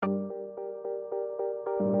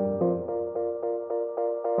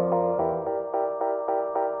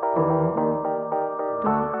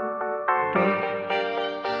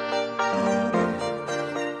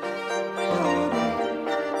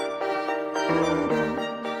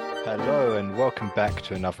Hello and welcome back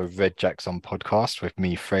to another Red Jackson podcast with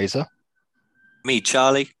me, Frazer. Me,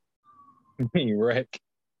 Charlie. Me, Rick.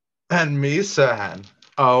 And me, Serhan.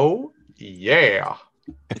 Oh, yeah.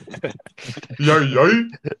 Yay.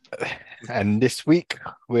 And this week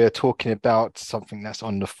we're talking about something that's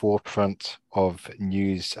on the forefront of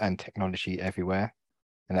news and technology everywhere,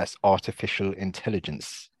 and that's artificial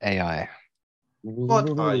intelligence, AI.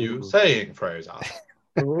 What are you saying, Fraser?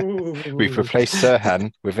 We've replaced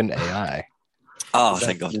Serhan with an AI. Oh,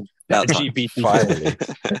 thank God. Finally.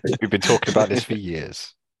 We've been talking about this for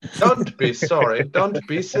years. Don't be sorry. Don't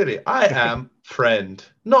be silly. I am friend,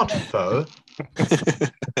 not foe.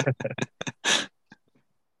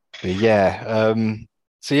 It's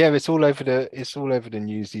all over the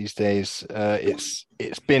news these days.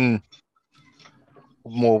 It's been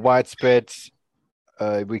more widespread.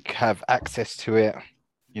 We have access to it.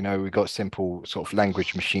 You know, we've got simple sort of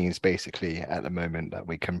language machines basically at the moment that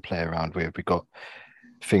we can play around with. We've got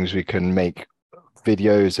things we can make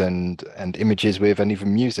videos and images with, and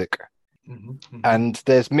even music. And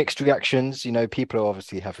there's mixed reactions. You know, people are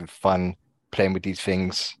obviously having fun playing with these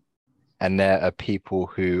things, and there are people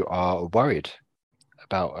who are worried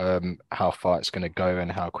about how far it's going to go and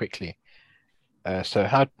how quickly. So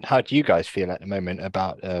how do you guys feel at the moment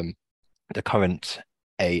about the current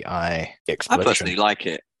AI explosion? I personally like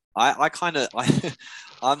it.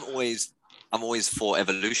 I'm always for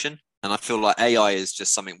evolution, and I feel like AI is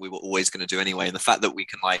just something we were always going to do anyway. And the fact that we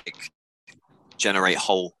can like generate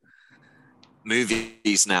whole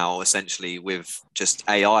movies now essentially with just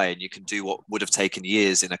AI, and you can do what would have taken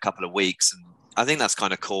years in a couple of weeks, and I think that's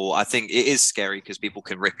kind of cool. I think it is scary because people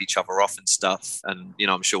can rip each other off and stuff, and you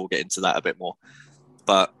know, I'm sure we'll get into that a bit more.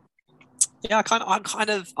 But yeah,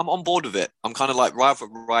 I'm on board with it. I'm kind of like rather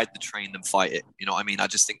ride the train than fight it. You know what I mean? I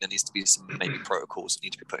just think there needs to be some maybe protocols that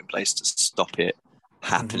need to be put in place to stop it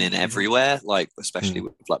happening everywhere, like especially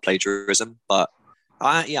with like plagiarism. But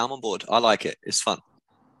I'm on board. I like it. It's fun.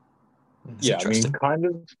 It's I mean,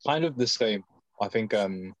 kind of the same. I think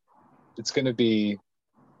it's going to be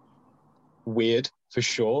weird for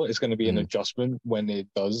sure. It's going to be an adjustment when it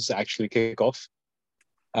does actually kick off.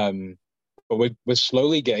 But we're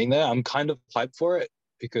slowly getting there. I'm kind of hyped for it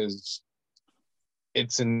because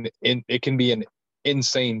it can be an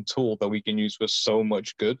insane tool that we can use for so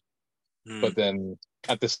much good. But then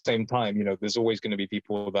at the same time, you know, there's always going to be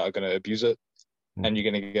people that are going to abuse it, and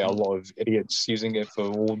you're going to get a lot of idiots using it for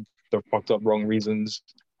all the fucked up wrong reasons.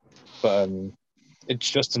 But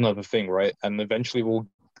it's just another thing, right? And eventually we'll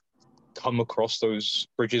come across those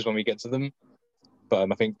bridges when we get to them.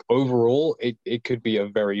 But I think overall it could be a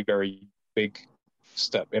very, very big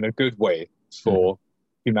step in a good way for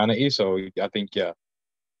humanity. So I think,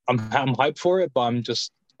 I'm hyped for it, but I'm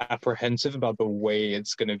just apprehensive about the way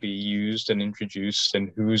it's going to be used and introduced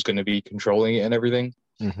and who's going to be controlling it and everything.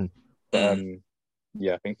 I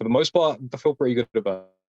think for the most part, I feel pretty good about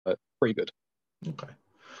it. Pretty good. Okay.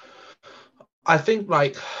 I think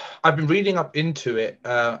like I've been reading up into it.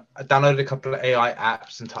 I downloaded a couple of AI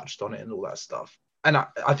apps and touched on it and all that stuff. And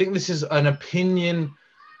I think this is an opinion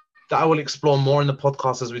that I will explore more in the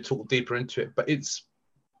podcast as we talk deeper into it. But it's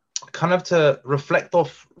kind of to reflect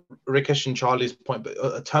off Rikesh and Charlie's point, but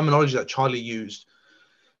a terminology that Charlie used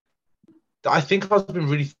that I think I've been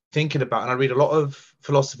really thinking about. And I read a lot of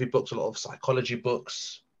philosophy books, a lot of psychology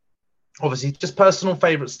books, obviously just personal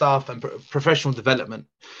favorite stuff and professional development.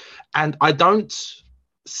 And I don't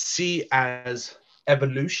see as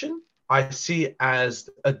evolution. I see as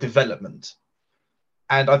a development.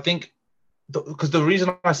 And I think because the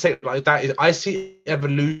reason I say it like that is I see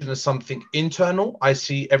evolution as something internal. I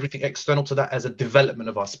see everything external to that as a development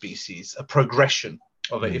of our species, a progression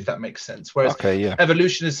of it, if that makes sense. Whereas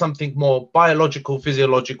evolution is something more biological,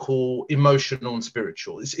 physiological, emotional, and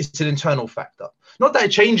spiritual. It's an internal factor. Not that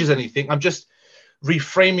it changes anything. I'm just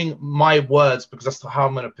reframing my words because that's how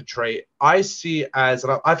I'm going to portray it. I see as,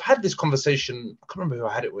 and I've had this conversation, I can't remember who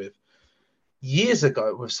I had it with, years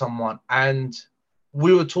ago with someone, and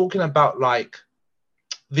we were talking about like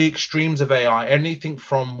the extremes of AI, anything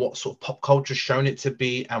from what sort of pop culture has shown it to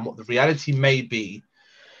be and what the reality may be,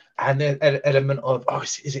 and then an element of,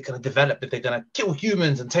 is it going to develop, that they're going to kill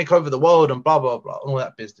humans and take over the world and blah, blah, blah, all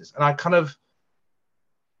that business. And I kind of,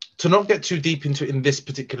 to not get too deep into it in this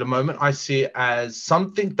particular moment, I see it as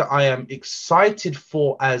something that I am excited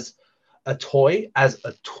for as a toy, as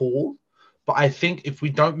a tool. But I think if we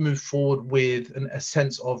don't move forward with a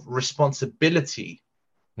sense of responsibility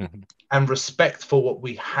and respect for what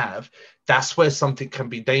we have, that's where something can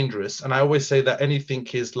be dangerous. And I always say that anything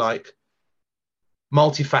is like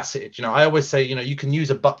multifaceted. I always say, you can use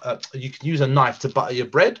a knife to butter your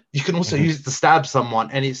bread. You can also use it to stab someone,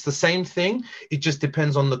 and it's the same thing. It just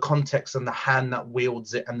depends on the context and the hand that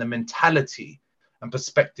wields it and the mentality and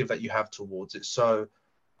perspective that you have towards it. So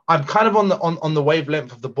I'm kind of on the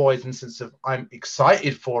wavelength of the boys in the sense of I'm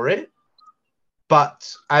excited for it,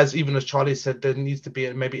 but as Charlie said, there needs to be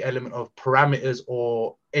a maybe element of parameters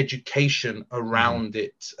or education around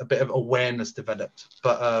it, a bit of awareness developed.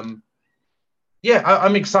 But yeah,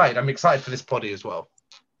 I'm excited. I'm excited for this poddy as well.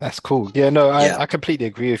 That's cool. Yeah, no, I completely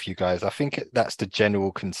agree with you guys. I think that's the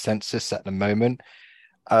general consensus at the moment.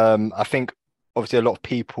 I think obviously a lot of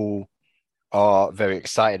people are very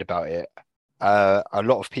excited about it. A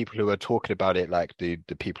lot of people who are talking about it, like the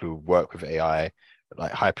people who work with AI,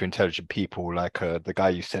 like hyper intelligent people, like the guy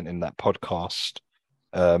you sent in that podcast,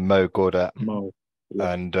 Mo Gordat,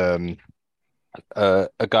 and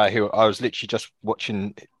a guy who I was literally just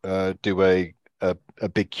watching do a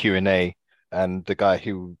big Q&A, and the guy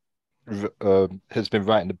who has been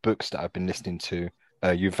writing the books that I've been listening to,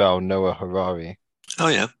 Yuval Noah Harari. Oh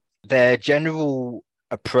yeah. Their general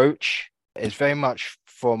approach is very much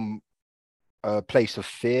from a place of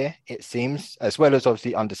fear, it seems, as well as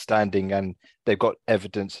obviously understanding, and they've got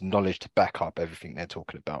evidence and knowledge to back up everything they're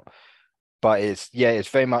talking about. But it's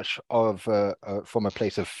very much of from a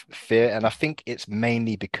place of fear, and I think it's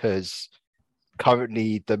mainly because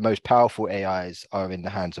currently the most powerful AIs are in the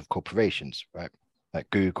hands of corporations, right? Like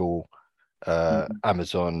Google,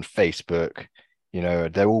 Amazon, Facebook.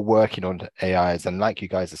 They're all working on AIs, and like you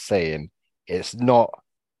guys are saying, it's not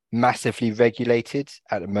massively regulated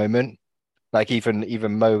at the moment. Like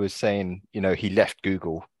even Mo was saying, he left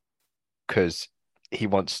Google because he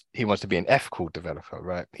wants to be an ethical developer,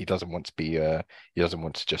 right? He doesn't want to be he doesn't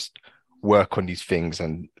want to just work on these things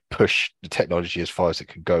and push the technology as far as it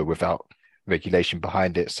could go without regulation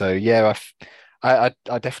behind it. So yeah, I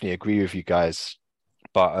definitely agree with you guys,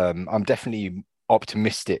 but I'm definitely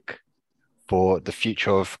optimistic for the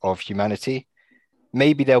future of humanity.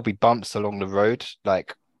 Maybe there'll be bumps along the road,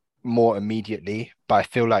 like more immediately, but I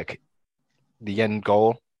feel like the end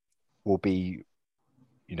goal will be,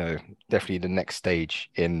 definitely the next stage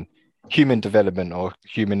in human development or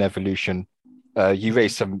human evolution. You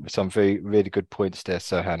raised some very really good points there,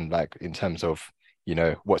 Serhan, like in terms of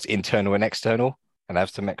what's internal and external, and I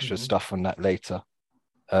have some extra stuff on that later.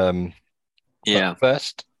 Yeah.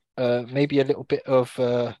 First, maybe a little bit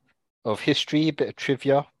of history, a bit of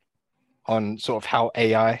trivia on sort of how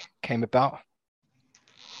AI came about.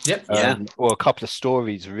 Yep. Well, a couple of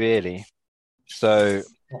stories really. So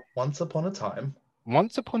once upon a time.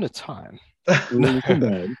 There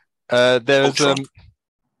was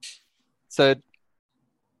so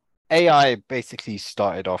AI basically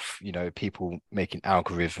started off, people making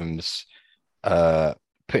algorithms,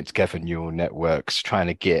 putting together neural networks, trying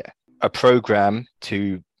to get a program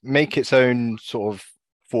to make its own sort of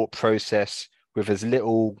thought process with as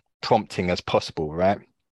little prompting as possible, right?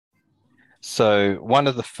 So one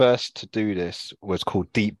of the first to do this was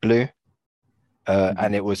called Deep Blue,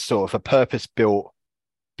 and it was sort of a purpose-built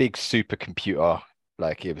big supercomputer.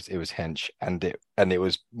 Like it was hench, and it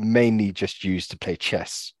was mainly just used to play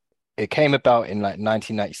chess. It came about in like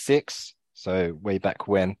 1996, so way back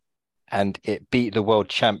when, and it beat the world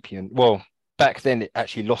champion. Well, back then it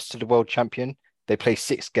actually lost to the world champion. They play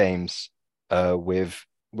 6 games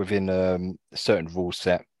within a certain rule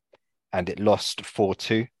set, and it lost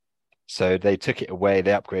 4-2. So they took it away,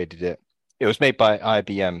 they upgraded it. It was made by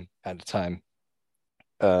IBM at the time.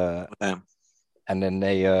 And then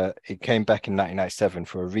it came back in 1997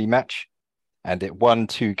 for a rematch, and it won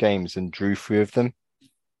 2 games and drew 3 of them.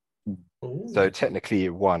 Ooh. So technically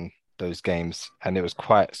it won those games, and it was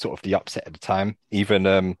quite sort of the upset at the time. Even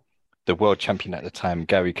the world champion at the time,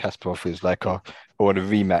 Garry Kasparov, was like, "Oh, I want a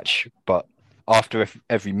rematch," but after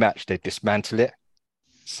every match they dismantle it.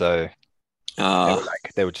 So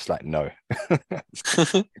they were just like, no.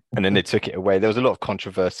 And then they took it away. There was a lot of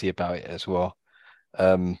controversy about it as well.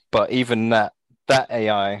 But even that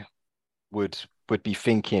AI would be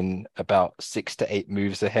thinking about 6 to 8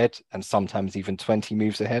 moves ahead, and sometimes even 20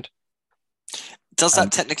 moves ahead. Does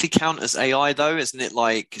that technically count as AI though? Isn't it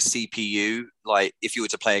like CPU? Like if you were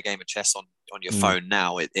to play a game of chess on your phone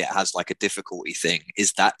now, it has like a difficulty thing.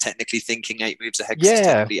 Is that technically thinking 8 moves ahead? Yeah, it's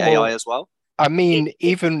technically AI as well. I mean,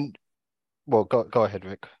 well, go ahead,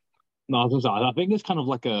 Rick. No, I think it's kind of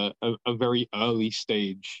like a very early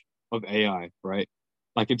stage of AI, right?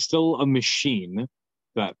 Like it's still a machine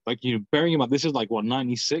that, like, bearing in mind, this is like what,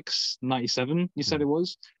 96, 97, you said it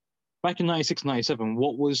was? Back in 96, 97,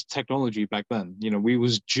 what was technology back then? We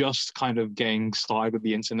was just kind of getting started with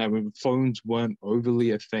the internet when phones weren't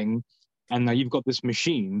overly a thing. And now you've got this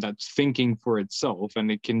machine that's thinking for itself,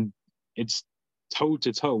 and it's toe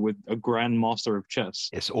to toe with a grandmaster of chess.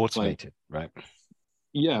 It's automated, right?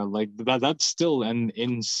 Yeah, like that's still an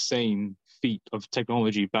insane feat of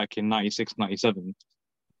technology back in 96, 97.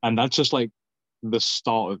 And that's just like the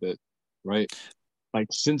start of it, right? Like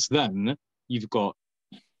since then, you've got,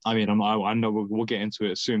 I mean, I know we'll get into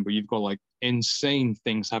it soon, but you've got like insane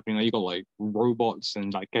things happening. Like, you've got like robots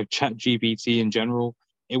and like a chat GPT in general.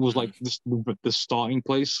 It was like the starting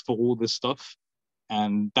place for all this stuff.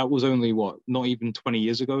 And that was only not even 20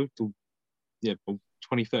 years ago,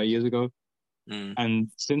 20, 30 years ago. And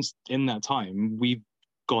since in that time, we've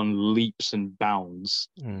gone leaps and bounds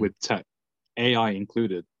with tech, AI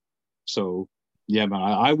included. So, yeah, man,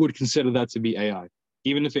 I would consider that to be AI,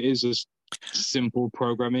 even if it is just simple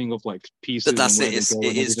programming of like pieces. But that's and it.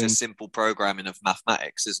 where It they go is and just simple programming of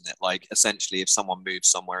mathematics, isn't it? Like essentially, if someone moves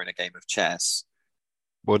somewhere in a game of chess,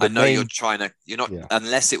 Well, I know you're not,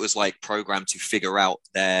 unless it was like programmed to figure out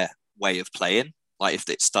their way of playing, like if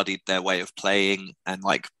it studied their way of playing and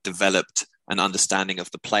like developed an understanding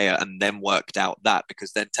of the player and then worked out that,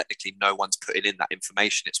 because then technically no one's putting in that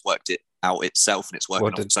information. It's worked it out itself and it's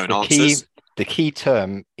working off its own answers. The key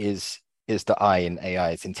term is the I in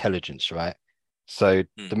AI, is intelligence, right? So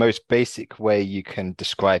the most basic way you can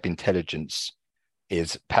describe intelligence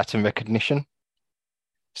is pattern recognition.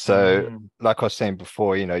 So like I was saying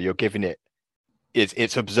before, you're giving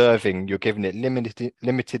it's observing, you're giving it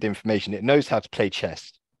limited information. It knows how to play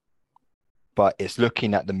chess, but it's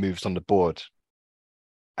looking at the moves on the board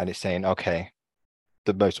and it's saying, okay,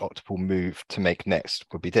 the most optimal move to make next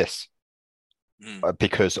would be this,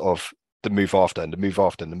 because of the move after and the move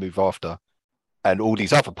after and the move after and all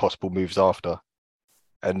these other possible moves after.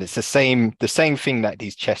 And it's the same thing that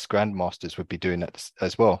these chess grandmasters would be doing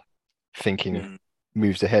as well, thinking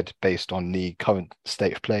moves ahead based on the current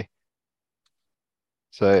state of play.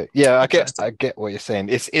 So yeah, I get what you're saying.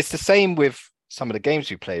 It's the same with some of the games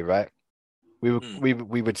we play, right? We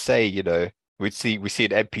would say, we see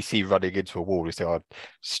an NPC running into a wall. We say, "Oh,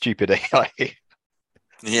 stupid AI."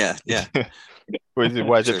 Yeah.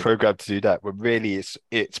 Why is it programmed to do that? When really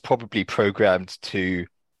it's probably programmed to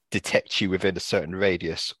detect you within a certain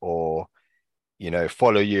radius, or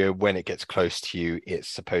follow you. When it gets close to you, it's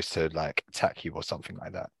supposed to like attack you or something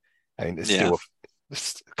like that. I mean,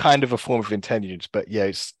 it's kind of a form of intelligence, but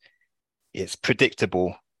yeah, it's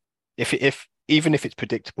predictable. Even if it's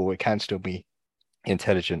predictable, it can still be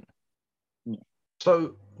intelligent.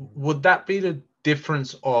 So would that be the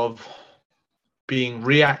difference of being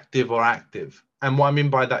reactive or active? And what I mean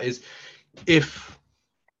by that is, if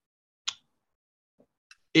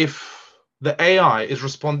the AI is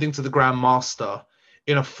responding to the grandmaster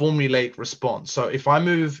in a formulaic response. So if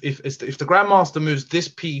the grandmaster moves this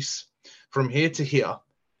piece from here to here,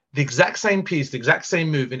 the exact same piece, the exact same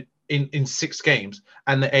move in 6 games,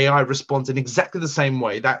 and the AI responds in exactly the same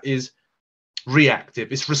way, that is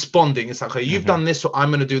reactive. It's responding. It's like, okay, you've done this, so I'm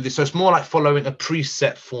going to do this. So it's more like following a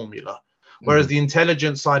preset formula. Whereas the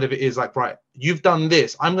intelligence side of it is like, right, you've done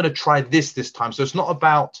this, I'm going to try this time. So it's not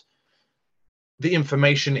about the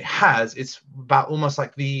information it has, it's about almost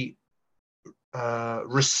like the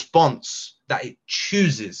response that it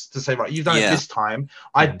chooses to say, right, you've done it this time,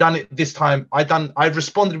 I've done it this time, I've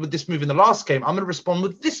responded with this move in the last game, I'm going to respond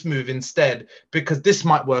with this move instead because this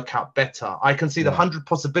might work out better. I can see the 100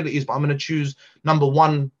 possibilities, but I'm going to choose number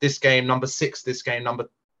 1 this game, number 6 this game, number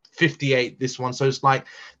 58 this one. So it's like,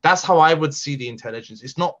 that's how I would see the intelligence.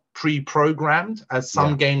 It's not pre-programmed as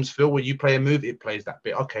some games feel, where you play a move, it plays that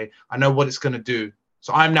bit. Okay, I know what it's going to do,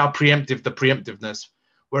 so I'm now preemptive, the preemptiveness.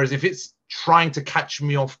 Whereas if it's trying to catch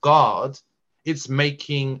me off guard, it's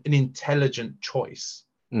making an intelligent choice.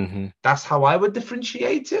 That's how I would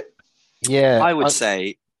differentiate it. I would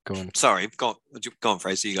say, go on. Sorry, go on,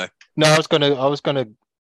 Fraser, you go. No, I was gonna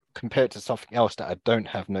compare it to something else that I don't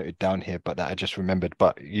have noted down here, but that I just remembered.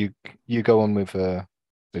 But you go on with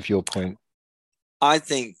your point. I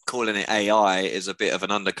think calling it AI is a bit of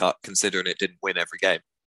an undercut, considering it didn't win every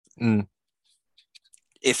game.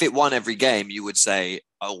 If it won every game, you would say,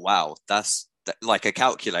 "Oh wow, that's like a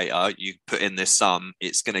calculator. You put in this sum,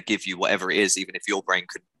 it's going to give you whatever it is, even if your brain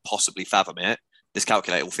could possibly fathom it. This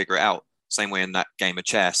calculator will figure it out." Same way in that game of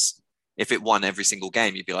chess. If it won every single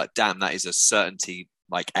game, you'd be like, "Damn, that is a certainty."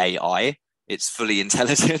 Like AI, it's fully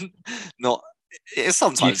intelligent. It's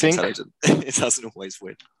sometimes intelligent. It doesn't always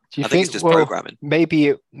win. I think it's just programming. Maybe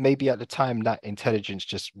at the time that intelligence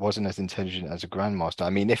just wasn't as intelligent as a grandmaster. I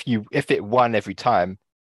mean, if it won every time,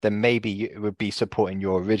 then maybe it would be supporting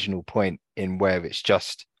your original point in where it's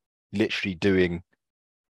just literally doing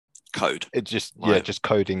code. It just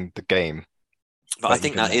coding the game. But I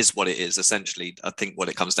think that is what it is. Essentially, I think what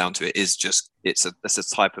it comes down to is just it's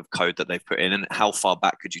a type of code that they've put in, and how far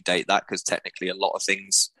back could you date that? Because technically, a lot of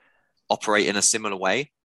things operate in a similar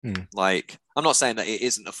way. Like, I'm not saying that it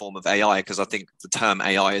isn't a form of AI, because I think the term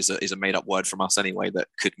AI is a made up word from us anyway that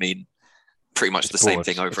could mean pretty much the same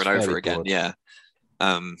thing over and over again. Yeah.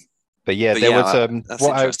 But yeah, there was that's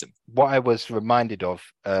interesting. What I was reminded of,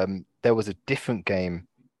 there was a different game,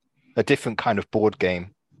 a different kind of board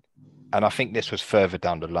game, and I think this was further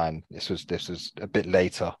down the line. This was a bit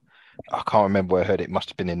later. I can't remember where I heard it. Must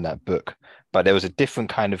have been in that book. But there was a different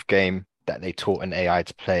kind of game that they taught an AI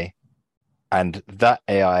to play, and that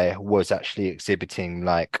AI was actually exhibiting,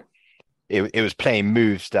 like, it was playing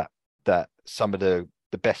moves that some of the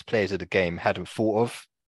best players of the game hadn't thought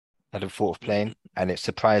of playing, and it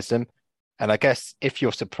surprised them. And I guess if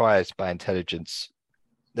you're surprised by intelligence,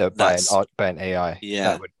 by an AI,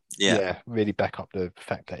 that would really back up the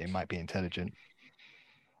fact that it might be intelligent.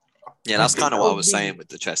 Yeah, that's kind of what I was saying with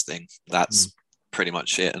the chess thing. That's pretty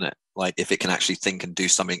much it, isn't it? Like, if it can actually think and do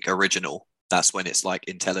something original, that's when it's like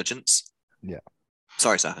intelligence. Yeah.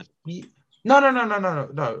 Sorry, Serhan. No.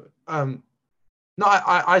 No,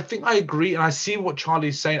 I think I agree, and I see what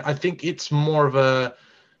Charlie's saying. I think it's more of the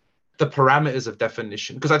parameters of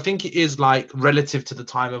definition, because I think it is like relative to the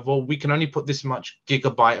time of, well, we can only put this much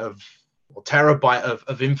gigabyte or terabyte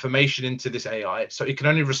of information into this AI, so it can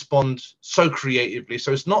only respond so creatively.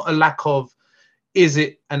 So it's not a lack of, is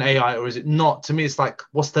it an AI or is it not? To me, it's like,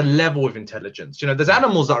 what's the level of intelligence? There's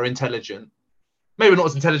animals that are intelligent, maybe not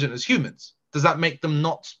as intelligent as humans. Does that make them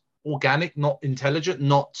not organic, not intelligent,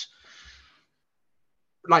 not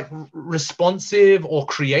like responsive or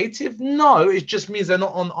creative? No, it just means they're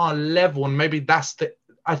not on our level. And maybe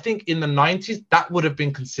I think in the 90s that would have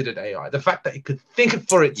been considered AI. The fact that it could think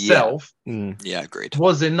for itself agreed,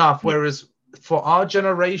 was enough. Whereas for our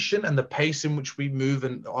generation and the pace in which we move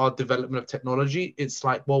and our development of technology, it's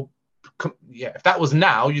like, well, if that was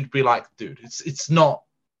now, you'd be like, dude, it's not.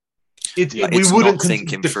 It's not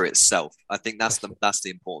thinking for itself. I think that's the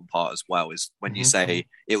important part as well, is when you say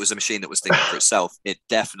it was a machine that was thinking for itself, it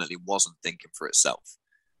definitely wasn't thinking for itself.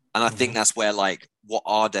 And I think that's where, like, what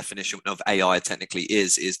our definition of AI technically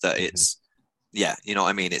is that it's, you know what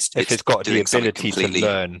I mean? It's got the ability to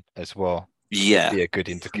learn as well. Yeah. Be a good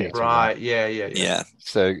indicator. Right. Yeah.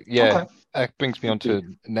 So, that brings me on to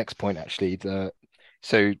the next point, actually.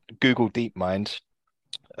 So Google DeepMind,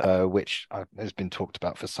 which has been talked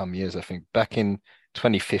about for some years, I think. Back in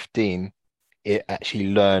 2015, it actually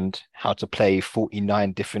learned how to play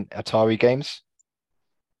 49 different Atari games.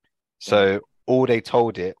 So all they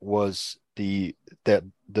told it was the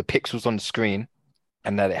pixels on the screen,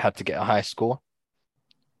 and that it had to get a high score.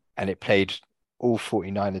 And it played all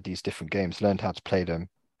 49 of these different games, learned how to play them,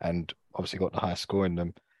 and obviously got the high score in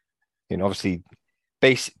them. Obviously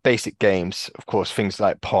basic games, of course, things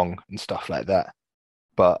like Pong and stuff like that.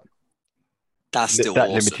 But that's still that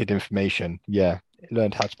awesome. limited information. Yeah, it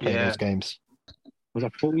learned how to play those games. Was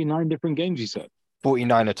that 49 different games you said?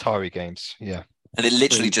 49 Atari games, yeah. And it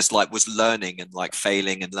literally just like was learning and like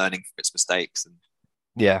failing and learning from its mistakes. And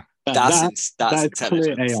that's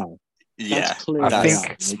clear AI. Yeah, I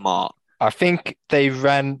think smart. I think they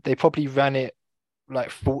probably ran it like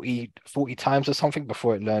 40 times or something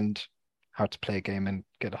before it learned how to play a game and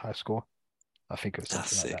get a high score. I think it was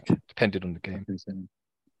something like that. Depended on the game.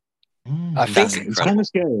 I think it's kind of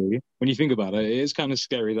scary when you think about it. It is kind of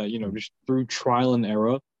scary that, just through trial and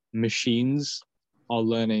error, machines are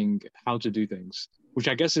learning how to do things, which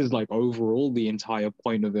I guess is like overall the entire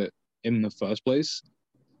point of it in the first place.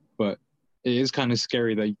 But it is kind of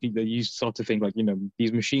scary that you start to think like,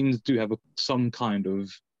 these machines do have some kind of,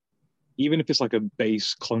 even if it's like a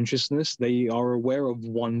base consciousness, they are aware of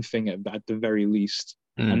one thing at the very least,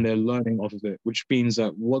 and they're learning off of it, which means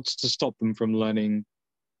that what's to stop them from learning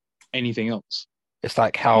anything else? It's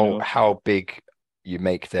like how big you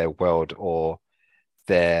make their world or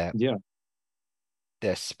their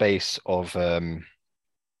space of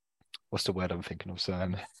what's the word I'm thinking of,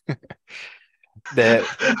 Sam? Their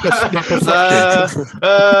perception.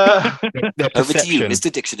 Their perception. Over to you,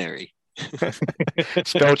 Mr. Dictionary.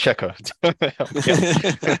 Spell checker. Spell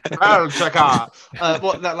checker.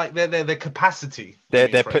 What that like their capacity.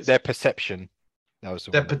 Their perception. That was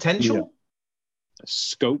their potential.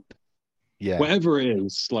 Scope. Yeah. Whatever it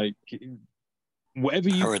is, like whatever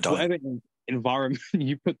environment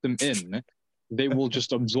you put them in, they will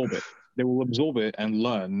just absorb it. They will absorb it and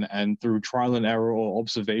learn, and through trial and error or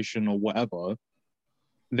observation or whatever,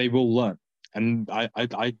 they will learn. And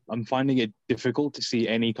I'm finding it difficult to see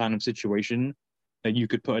any kind of situation that you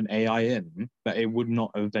could put an AI in that it would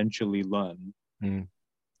not eventually learn.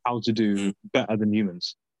 how to do better than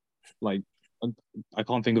humans. Like, I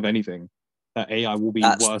can't think of anything that AI will be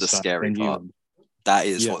That's worse the scary than part. humans. That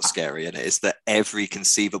is Yeah. what's scary, and it is that every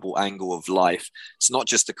conceivable angle of life. It's not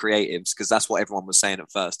just the creatives, because that's what everyone was saying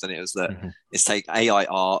at first, and it was that it's AI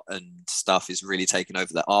art and stuff is really taking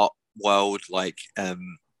over the art world. Like,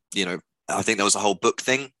 you know, I think there was a whole book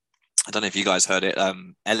thing. I don't know if you guys heard it.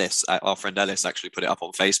 Ellis, our friend Ellis, actually put it up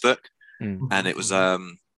on Facebook, and it was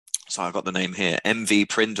so I got the name here, MV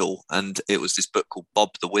Prindle, and it was this book called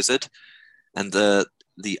Bob the Wizard, and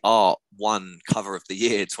the art won cover of the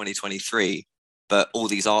year 2023. But all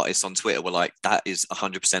these artists on Twitter were like, that is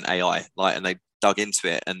 100% AI. Like, and they dug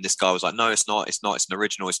into it. And this guy was like, no, it's not. It's not. It's an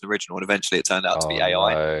original. It's an original. And eventually it turned out to be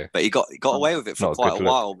AI. No. But he got away with it for quite a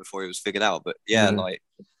while before it was figured out. But yeah, like,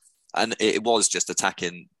 and it was just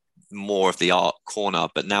attacking more of the art corner.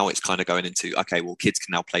 But now it's kind of going into, okay, well, kids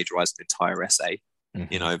can now plagiarize an entire essay,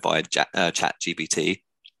 you know, by Chat GPT.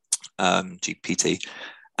 And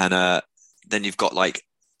then you've got like,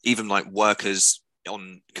 even like workers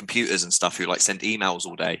on computers and stuff who like send emails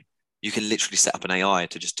all day. You can literally set up an AI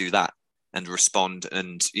to just do that and respond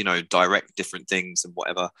and, you know, direct different things and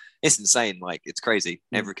whatever. It's insane. Like, it's crazy.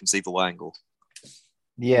 Every conceivable angle.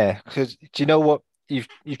 Yeah, because do you know what? You've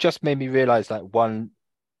just made me realize like one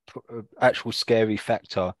actual scary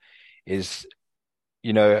factor is,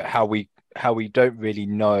 you know, how we don't really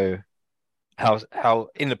know how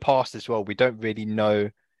in the past as well, we don't really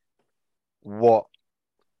know what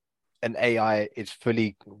an AI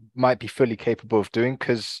might be fully capable of doing,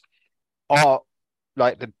 because art,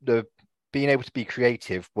 like the being able to be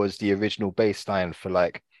creative was the original baseline for,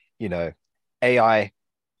 like, you know, AI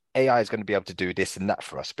is going to be able to do this and that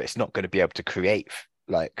for us, but it's not going to be able to create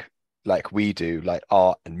like we do, like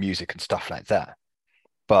art and music and stuff like that.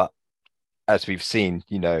 But as we've seen,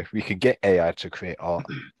 you know, we can get AI to create art,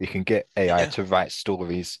 we can get AI to write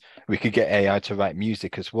stories, we could get AI to write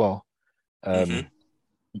music as well.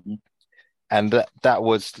 And that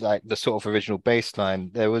was like the sort of original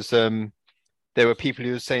baseline. There were people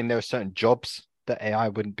who were saying there were certain jobs that AI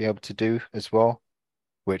wouldn't be able to do as well,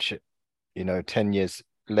 which, you know, 10 years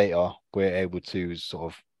later, we're able to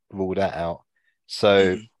sort of rule that out.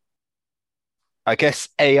 So I guess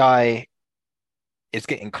AI is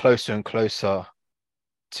getting closer and closer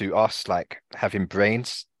to us, like having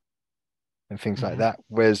brains and things like that.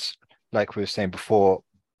 Whereas, like we were saying before,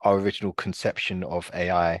 our original conception of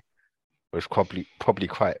AI was probably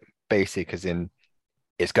quite basic, as in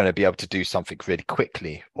it's going to be able to do something really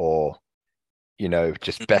quickly, or, you know,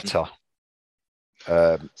 just better.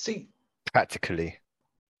 See, practically.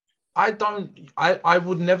 I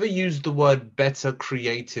would never use the word better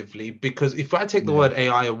creatively, because if I take the word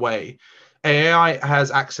AI away, AI has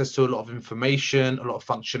access to a lot of information, a lot of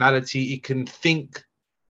functionality. It can think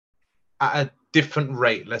at a different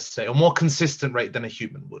rate, let's say, a more consistent rate than a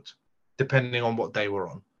human would, depending on what day we're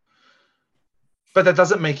on. But that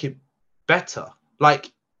doesn't make it better.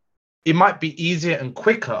 Like, it might be easier and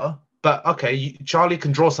quicker, but okay, Charlie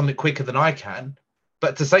can draw something quicker than I can.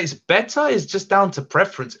 But to say it's better is just down to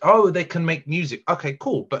preference. Oh, they can make music. Okay,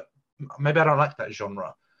 cool. But maybe I don't like that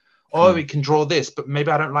genre. Oh, we can draw this, but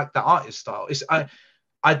maybe I don't like that artist style.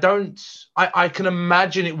 I can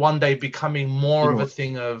imagine it one day becoming more of a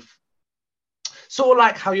thing of, sort of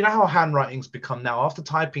like how, you know, how handwriting's become now, after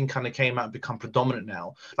typing kind of came out and become predominant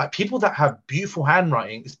now, like people that have beautiful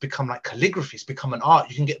handwriting, it's become like calligraphy, it's become an art.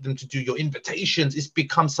 You can get them to do your invitations. It's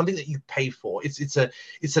become something that you pay for. It's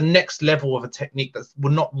a next level of a technique that we're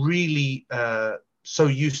not really so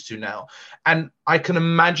used to now. And I can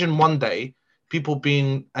imagine one day people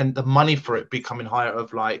being, and the money for it becoming higher,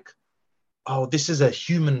 of like, oh, this is a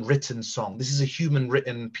human written song, this is a human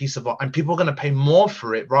written piece of art, and people are going to pay more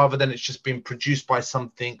for it, rather than it's just being produced by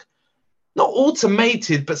something not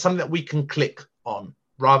automated, but something that we can click on,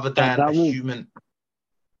 rather than a human.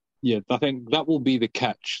 Yeah, I think that will be the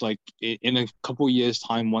catch. Like, in a couple of years'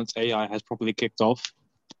 time, once AI has properly kicked off,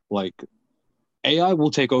 like, AI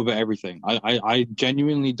will take over everything. I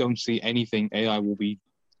genuinely don't see anything AI will be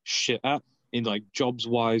shit at, in like jobs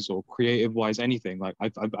wise or creative wise, anything. Like,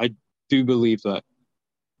 I do believe that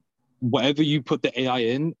whatever you put the AI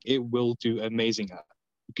in, it will do amazing at,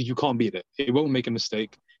 because you can't beat it. It won't make a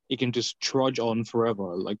mistake. It can just trudge on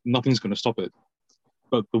forever. Like, nothing's going to stop it.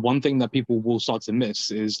 But the one thing that people will start to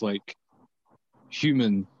miss is like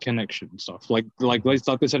human connection stuff. Like I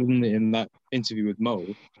said in that interview with Mo,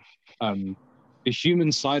 the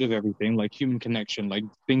human side of everything, like human connection, like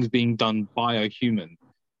things being done by a human,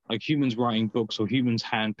 like humans writing books or humans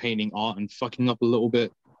hand painting art and fucking up a little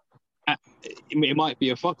bit. It might be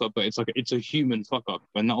a fuck up, but it's a human fuck up,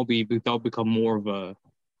 and that'll become more of a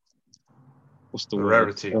what's the The word?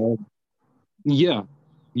 rarity.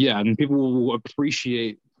 Yeah, and people will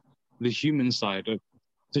appreciate the human side of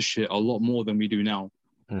the shit a lot more than we do now.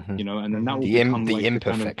 Mhm. You know, and then that will The become the like the kind of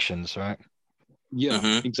imperfections, right?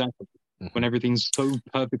 exactly. Mhm. When everything's so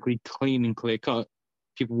perfectly clean and clear cut,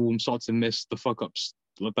 people will start to miss the fuck ups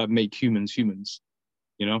that make humans humans.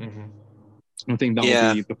 You know, I think that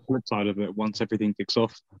will be the flip side of it once everything kicks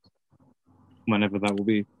off, whenever that will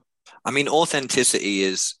be. I mean, authenticity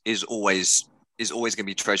is always going to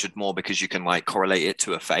be treasured more because you can like correlate it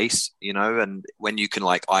to a face, you know, and when you can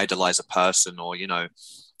like idolize a person or, you know,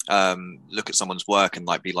 look at someone's work and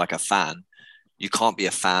like be like a fan, you can't be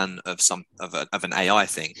a fan of an AI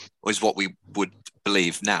thing, or is what we would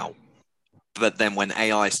believe now. But then when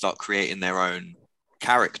AI start creating their own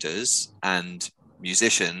characters and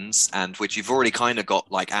musicians, and which you've already kind of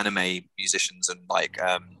got like anime musicians and like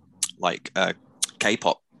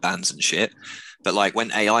K-pop bands and shit, but like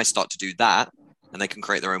when AI start to do that and they can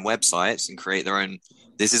create their own websites and create their own,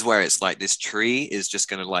 this is where it's like this tree is just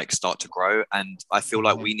going to like start to grow. And I feel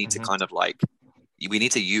like we need to kind of like, we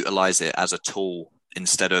need to utilize it as a tool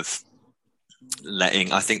instead of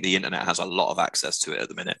letting, I think the internet has a lot of access to it at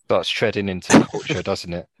the minute. Starts treading into culture,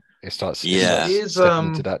 doesn't it? It starts stepping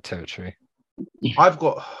into that territory. I've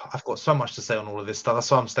got so much to say on all of this stuff.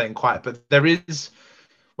 That's why I'm staying quiet. But there is,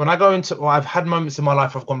 when I go into, well, I've had moments in my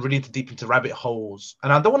life I've gone really deep into rabbit holes,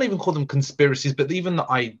 and I don't want to even call them conspiracies, but even the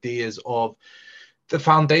ideas of the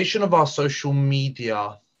foundation of our social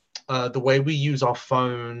media, the way we use our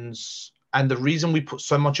phones, and the reason we put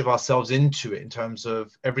so much of ourselves into it in terms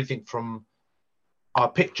of everything from our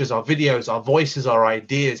pictures, our videos, our voices, our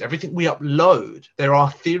ideas, everything we upload. There are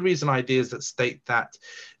theories and ideas that state that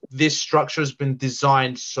this structure has been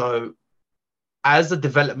designed so as the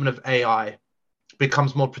development of AI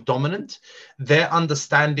becomes more predominant, their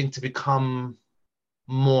understanding to become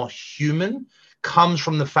more human comes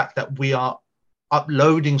from the fact that we are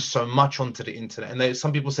uploading so much onto the internet. And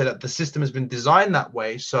some people say that the system has been designed that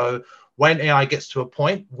way. So when AI gets to a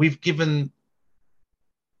point, we've given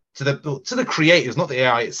to the creators, not the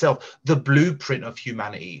AI itself, the blueprint of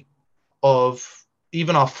humanity, of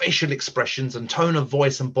even our facial expressions and tone of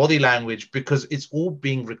voice and body language, because it's all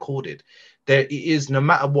being recorded. There is, no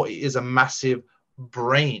matter what, it is a massive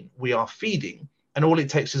brain we are feeding, and all it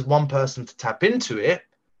takes is one person to tap into it,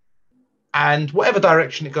 and whatever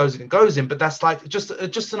direction it goes in. But that's like just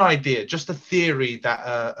an idea, just a theory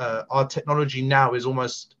that our technology now is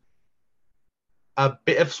almost a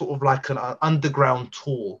bit of sort of like an underground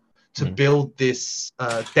tool to build this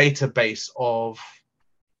database of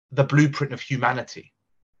the blueprint of humanity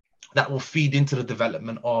that will feed into the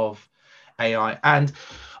development of AI. And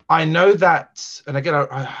I know that, and again,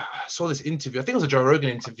 I saw this interview, I think it was a Joe Rogan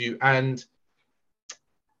interview, and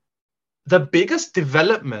the biggest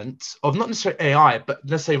development of not necessarily AI, but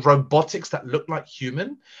let's say robotics that look like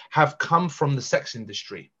human, have come from the sex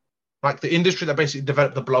industry. Like the industry that basically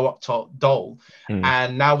developed the blow-up doll.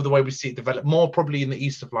 And now the way we see it develop more probably in the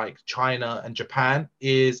east of like China and Japan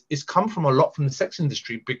is come from a lot from the sex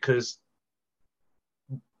industry, because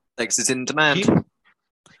sex is in demand.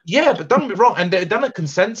 Yeah, but don't get me wrong. And they've done a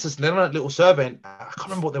consensus, and they've done a little survey, and I can't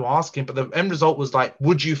remember what they were asking, but the end result was like,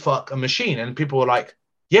 would you fuck a machine? And people were like,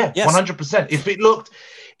 yeah, yes. 100%. If it looked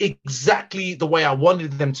exactly the way I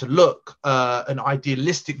wanted them to look, an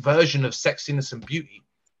idealistic version of sexiness and beauty,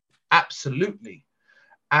 absolutely.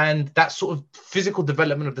 And that sort of physical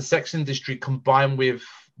development of the sex industry combined with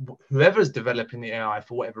whoever's developing the AI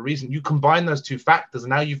for whatever reason, you combine those two factors, and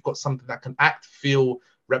now you've got something that can act, feel,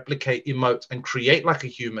 replicate, emote, and create like a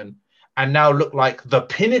human, and now look like the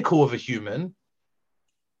pinnacle of a human.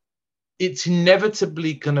 It's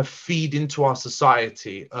inevitably going to feed into our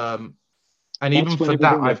society. And that's even for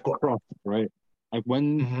that, I've got... Right? Like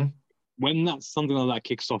when that's something like that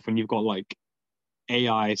kicks off, and you've got like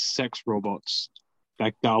AI sex robots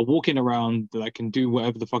that are walking around, that can do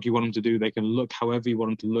whatever the fuck you want them to do. They can look however you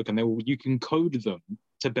want them to look, and you can code them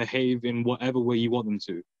to behave in whatever way you want them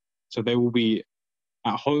to. So they will be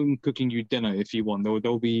at home cooking you dinner if you want.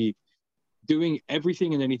 They'll be doing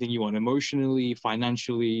everything and anything you want, emotionally,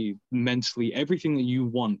 financially, mentally, everything that you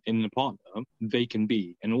want in a partner, they can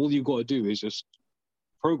be. And all you've got to do is just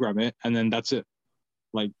program it, and then that's it.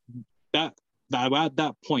 Like that at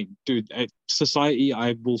that point, dude, society,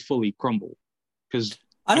 I will fully crumble. Because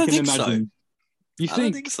I don't think so. You think? I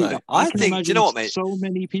don't think so. I think, do you know what, mate? So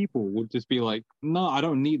many people would just be like, no, I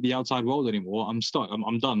don't need the outside world anymore. I'm stuck.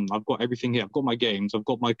 I'm done. I've got everything here. I've got my games. I've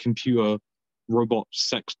got my computer, robot,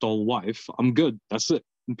 sex doll wife. I'm good. That's it.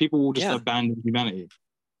 And people will just abandon humanity.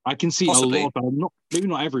 I can see possibly. A lot of, maybe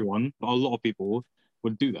not everyone, but a lot of people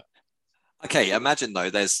would do that. Okay, imagine though,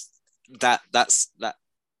 there's that's that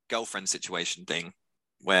girlfriend situation thing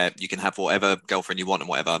where you can have whatever girlfriend you want and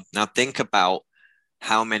whatever. Now think about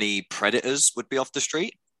how many predators would be off the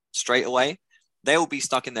street straight away. They'll be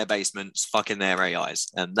stuck in their basements, fucking their AIs,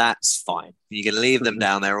 and that's fine. You can leave them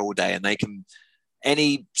down there all day, and they can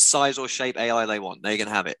any size or shape AI they want. They can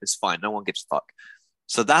have it. It's fine. No one gives a fuck.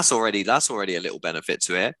 So that's already a little benefit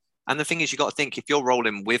to it. And the thing is, you got to think if you're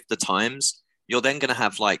rolling with the times, you're then going to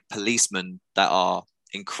have like policemen that are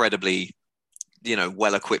incredibly,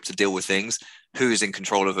 well equipped to deal with things. Who's in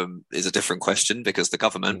control of them is a different question because the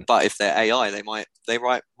government. But if they're AI, they might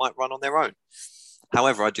run on their own.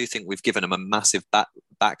 However, I do think we've given them a massive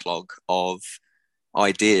backlog of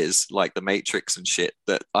ideas like the Matrix and shit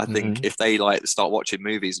that I think if they like start watching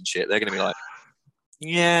movies and shit, they're going to be like,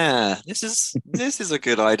 yeah, this is a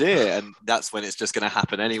good idea, and that's when it's just going to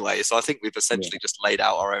happen anyway. So I think we've essentially just laid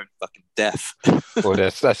out our own fucking death. Well,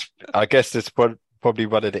 that's I guess that's probably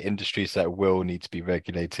one of the industries that will need to be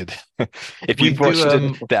regulated. If you've watched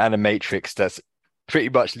the Animatrix, that's pretty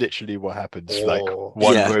much literally what happens. Like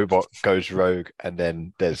one robot goes rogue, and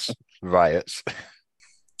then there's riots.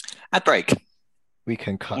 Ad break. We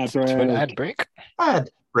can cut to an ad break. Ad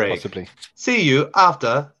break. Possibly. See you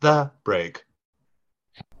after the break.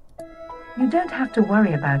 You don't have to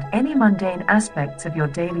worry about any mundane aspects of your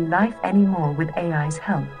daily life anymore with AI's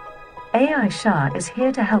help. AI Shah is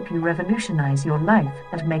here to help you revolutionize your life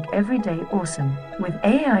and make every day awesome. With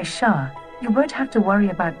AI Shah, you won't have to worry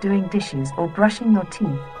about doing dishes or brushing your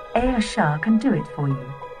teeth. AI Shah can do it for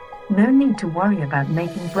you. No need to worry about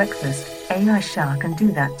making breakfast. AI Shah can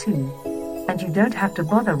do that too. And you don't have to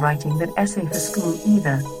bother writing that essay for school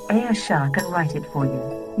either. AI Shah can write it for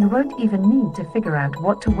you. You won't even need to figure out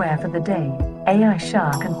what to wear for the day. AI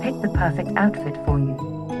Shah can pick the perfect outfit for you.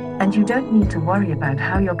 And you don't need to worry about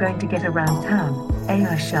how you're going to get around town.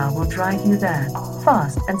 AI Shah will drive you there,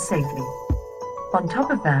 fast and safely. On top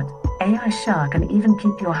of that, AI Shah can even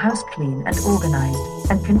keep your house clean and organized,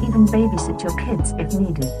 and can even babysit your kids if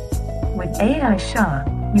needed. With AI Shah,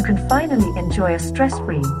 you can finally enjoy a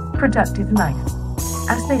stress-free, productive life.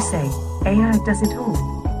 As they say, AI does it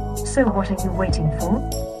all. So what are you waiting for?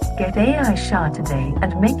 Get AI Shah today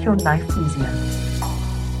and make your life easier.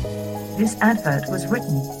 This advert was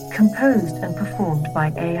written, composed and performed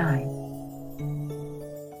by AI.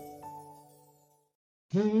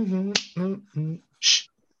 Shh.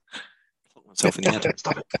 Myself in the head.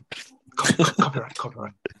 Stop it. Copyright.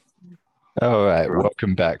 All right,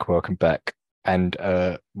 welcome back. And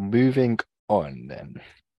moving on then.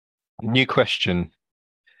 New question.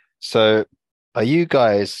 So, are you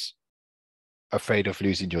guys afraid of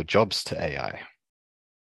losing your jobs to AI?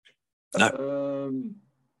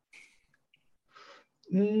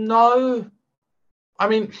 No. I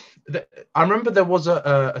mean, I remember there was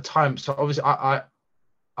a time. So obviously,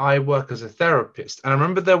 I work as a therapist, and I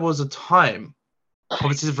remember there was a time.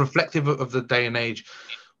 Obviously, it's reflective of the day and age,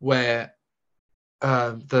 where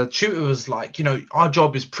the tutor was like, our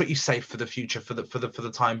job is pretty safe for the future, for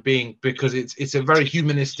the time being, because it's a very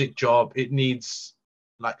humanistic job. It needs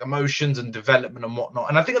like emotions and development and whatnot.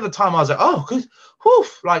 And I think at the time I was like, oh, good, whew,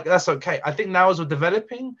 like that's okay. I think now as we're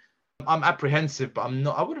developing, I'm apprehensive, but I'm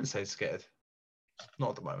not. I wouldn't say scared. Not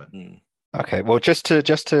at the moment. Okay, well, just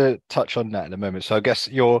to touch on that in a moment. So I guess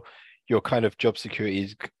your kind of job security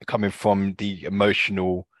is coming from the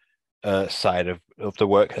emotional side of the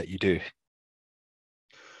work that you do.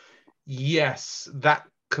 Yes, that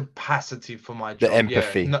capacity for my job, the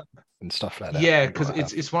empathy and stuff like that. Yeah, because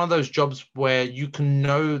it's one of those jobs where you can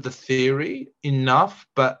know the theory enough,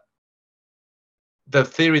 but the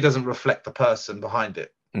theory doesn't reflect the person behind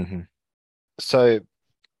it. Mm-hmm. So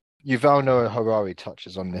Yuval Noah Harari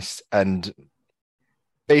touches on this, and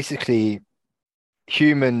basically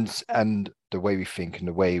humans and the way we think and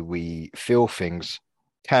the way we feel things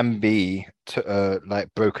can be like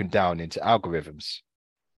broken down into algorithms.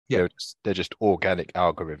 Yeah, they're just organic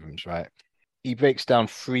algorithms, right? He breaks down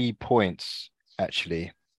 3 points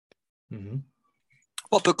actually. Mm-hmm.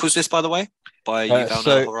 What book was this, by the way? By Yuval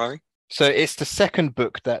Noah Harari? So it's the second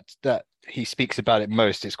book that he speaks about it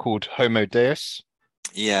most. It's called Homo Deus.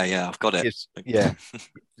 Yeah, I've got it.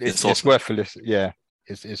 It's awesome. worth a listen. Yeah,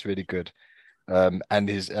 it's really good. And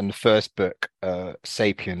the first book,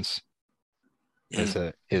 Sapiens, is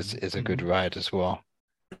a good ride as well.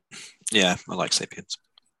 Yeah, I like Sapiens.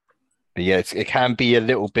 But yeah, it can be a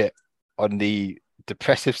little bit on the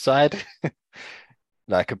depressive side,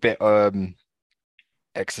 like a bit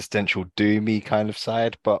existential doomy kind of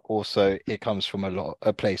side, but also it comes from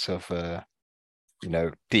a place of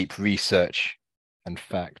deep research and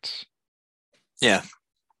facts. Yeah.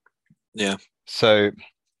 So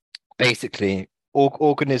basically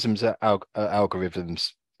organisms are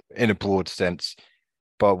algorithms in a broad sense,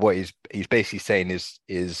 but what he's basically saying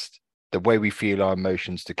is the way we feel our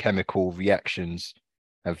emotions, the chemical reactions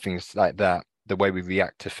and things like that, the way we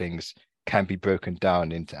react to things can be broken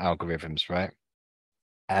down into algorithms, right?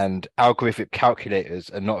 And algorithmic calculators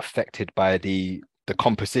are not affected by the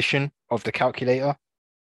composition of the calculator.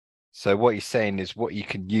 So what he's saying is what you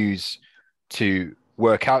can use to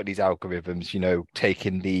work out these algorithms,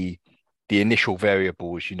 taking the initial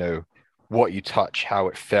variables, what you touch, how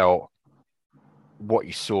it felt, what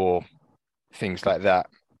you saw, things like that,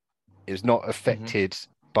 is not affected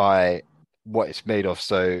by what it's made of.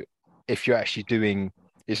 So if you're actually doing,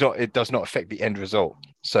 it does not affect the end result.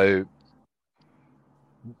 So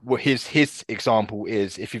what his example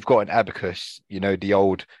is, if you've got an abacus, the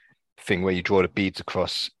old thing where you draw the beads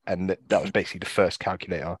across, and that was basically the first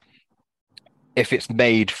calculator. If it's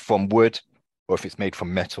made from wood or if it's made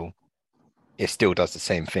from metal, it still does the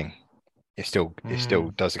same thing. It still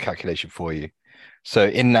does the calculation for you. So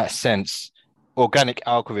in that sense, organic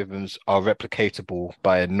algorithms are replicatable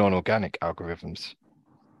by non-organic algorithms.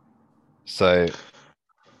 So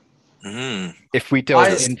if we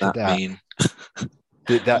delve into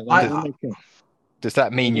does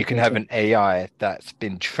that mean you can have an AI that's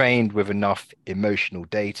been trained with enough emotional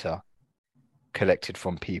data collected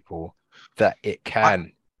from people that it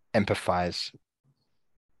can empathize?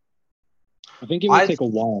 I think it will take a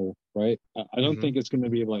while, right? I don't think it's going to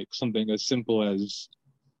be like something as simple as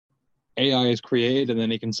AI is created and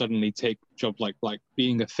then it can suddenly take jobs like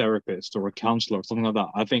being a therapist or a counselor or something like that.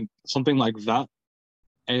 I think something like that,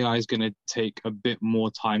 AI is going to take a bit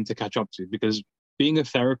more time to catch up to, because being a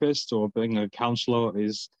therapist or being a counselor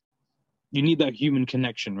you need that human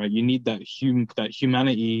connection, right? You need that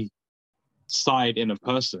humanity side in a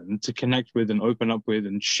person to connect with and open up with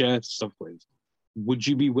and share stuff with. Would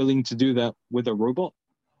you be willing to do that with a robot?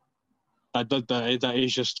 That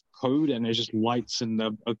is just code and it's just lights and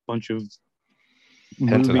a bunch of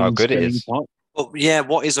depends on how good it is. Well, yeah,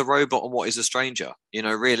 what is a robot and what is a stranger?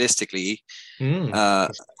 Realistically,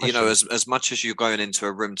 as much as you're going into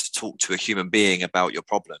a room to talk to a human being about your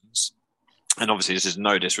problems, and obviously this is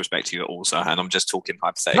no disrespect to you at all, Serhan, I'm just talking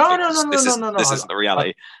hypothetically. No. This isn't the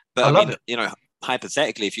reality. But I mean,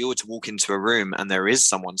 hypothetically, if you were to walk into a room and there is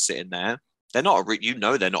someone sitting there, they're not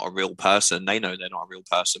they're not a real person. They know they're not a real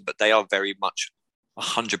person, but they are very much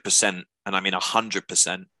 100%, and I mean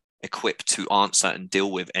 100%, equipped to answer and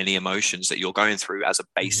deal with any emotions that you're going through as a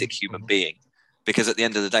basic human being. Because at the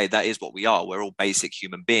end of the day, that is what we are. We're all basic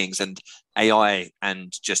human beings, and AI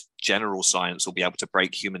and just general science will be able to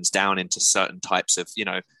break humans down into certain types of,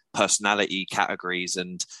 personality categories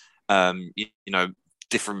and,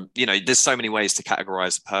 different, there's so many ways to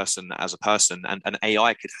categorize a person as a person, and an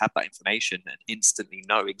AI could have that information and instantly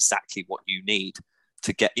know exactly what you need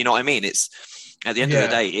to get, you know what I mean? It's at the end of the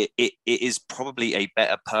day, it is probably a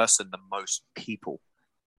better person than most people,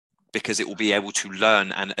 because it will be able to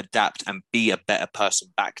learn and adapt and be a better person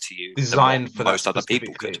back to you designed for most other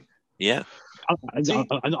people could. Yeah. I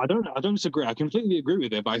don't disagree. I completely agree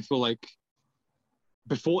with it, but I feel like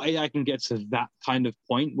before AI can get to that kind of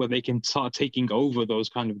point where they can start taking over those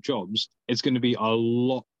kind of jobs, it's going to be a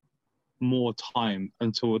lot more time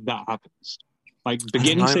until that happens. Like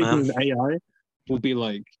beginning stages of AI will be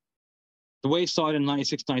like the way it started in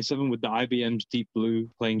 96, 97 with the IBM's Deep Blue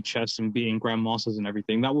playing chess and beating grandmasters and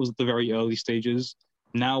everything. That was the very early stages.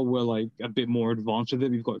 Now we're like a bit more advanced with it.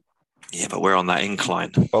 We've got but we're on that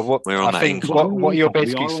incline. But what you're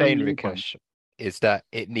basically saying, Rikesh, is that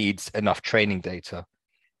it needs enough training data.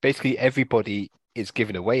 Basically, everybody is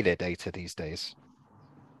giving away their data these days.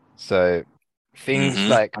 So things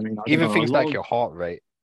like things like your heart rate,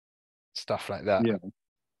 stuff like that,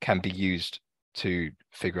 can be used to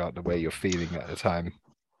figure out the way you're feeling at the time.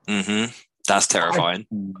 That's terrifying.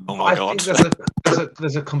 Oh my God. Think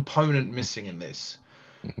there's a component missing in this.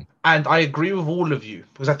 And I agree with all of you,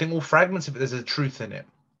 because I think all fragments of it, there's a truth in it.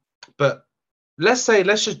 But let's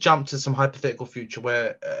just jump to some hypothetical future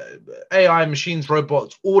where AI, machines,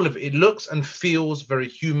 robots, all of it looks and feels very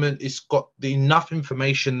human. It's got enough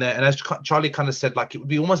information there. And as Charlie kind of said, like, it would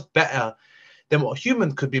be almost better than what a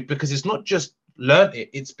human could be, because it's not just learned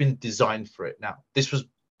it, it's been designed for it now. This was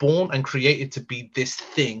born and created to be this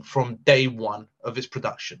thing from day one of its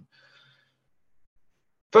production.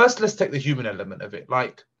 First, let's take the human element of it.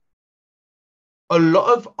 Like, a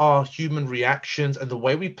lot of our human reactions and the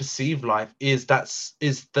way we perceive life is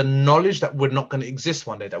the knowledge that we're not going to exist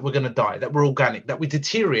one day, that we're going to die, that we're organic, that we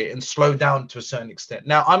deteriorate and slow down to a certain extent.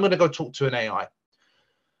 Now, I'm going to go talk to an AI,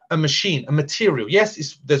 a machine, a material.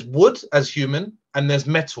 Yes, there's wood as human and there's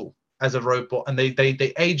metal as a robot, and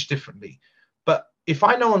they age differently. But if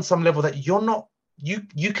I know on some level that you're not,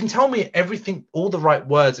 you can tell me everything, all the right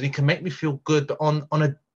words, and it can make me feel good, but on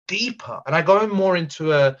a deeper, and I go more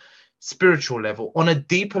into a spiritual level, on a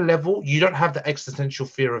deeper level, you don't have the existential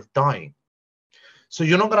fear of dying. So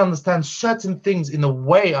you're not going to understand certain things in the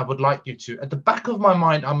way I would like you to. At the back of my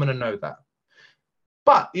mind, I'm going to know that.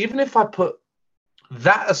 But even if I put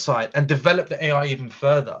that aside and develop the AI even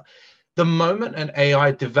further, the moment an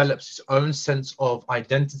AI develops its own sense of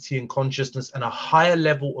identity and consciousness and a higher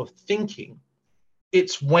level of thinking,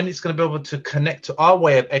 it's when it's going to be able to connect to our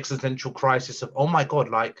way of existential crisis of, oh my God,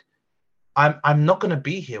 like I'm not going to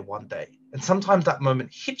be here one day. And sometimes that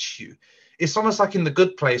moment hits you. It's almost like in The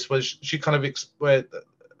Good Place, where she kind of where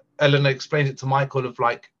Eleanor explains it to Michael of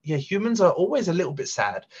like, yeah, humans are always a little bit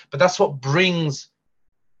sad, but that's what brings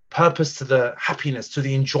purpose to the happiness, to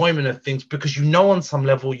the enjoyment of things, because you know on some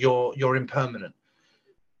level you're impermanent.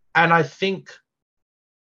 And I think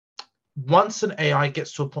once an AI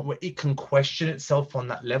gets to a point where it can question itself on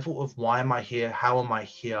that level of why am I here? How am I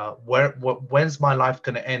here? When's my life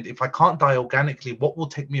going to end? If I can't die organically, what will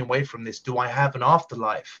take me away from this? Do I have an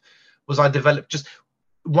afterlife? Was I developed? Just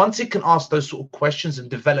once it can ask those sort of questions and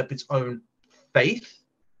develop its own faith,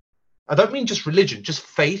 I don't mean just religion, just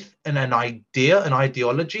faith and an idea, an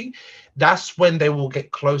ideology, that's when they will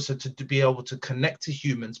get closer to be able to connect to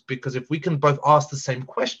humans. Because if we can both ask the same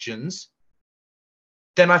questions,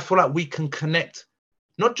 then I feel like we can connect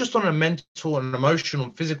not just on a mental and emotional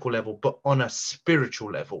and physical level, but on a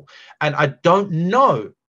spiritual level. And I don't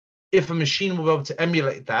know if a machine will be able to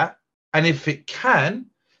emulate that. And if it can,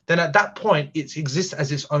 then at that point, it exists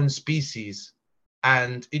as its own species.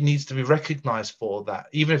 And it needs to be recognized for that,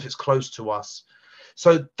 even if it's close to us.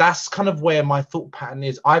 So that's kind of where my thought pattern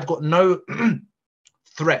is. I've got no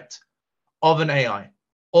threat of an AI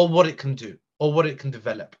or what it can do or what it can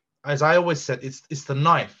develop. As I always said, it's the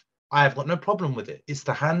knife. I have got no problem with it. It's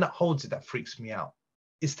the hand that holds it that freaks me out.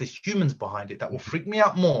 It's the humans behind it that will freak me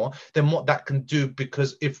out more than what that can do.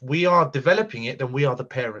 Because if we are developing it, then we are the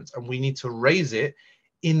parents and we need to raise it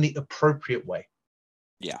in the appropriate way.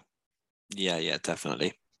 Yeah,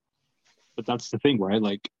 definitely. But that's the thing, right?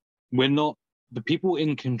 Like, we're not the people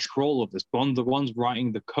in control of this, the ones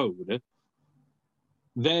writing the code.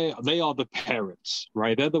 They are the parents,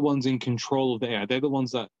 right? They're the ones in control of the AI. They're the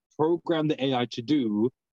ones that program the AI to do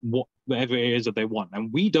whatever it is that they want,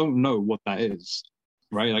 and we don't know what that is,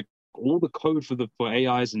 right? Like all the code for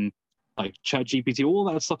AIs and like ChatGPT, all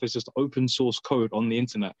that stuff is just open source code on the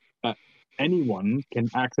internet that anyone can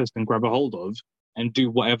access and grab a hold of and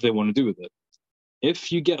do whatever they want to do with it.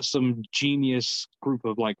 If you get some genius group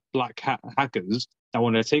of like black hat hackers that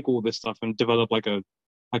want to take all this stuff and develop like a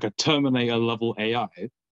Terminator level AI,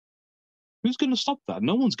 who's going to stop that?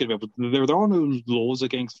 No one's going to be able to. There are no laws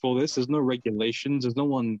against for this. There's no regulations. There's no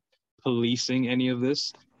one policing any of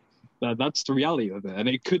this. That's the reality of it. And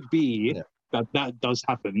it could be that does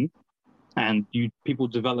happen, and people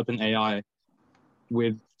develop an AI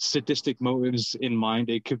with sadistic motives in mind.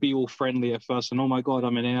 It could be all friendly at first, and oh my God,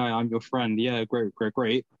 I'm an AI, I'm your friend. Yeah,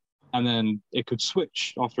 great. And then it could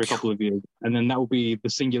switch after a couple of years, and then that will be the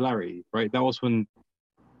singularity, right? That was when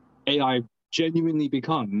AI genuinely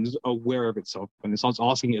becomes aware of itself and it starts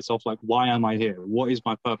asking itself, like, why am I here? What is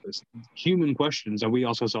my purpose? Human questions that we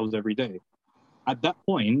ask ourselves every day. At that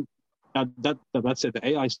point, that's it.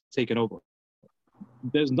 The AI's taken over.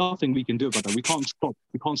 There's nothing we can do about that. We can't stop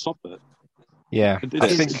that. Yeah, I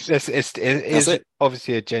think it is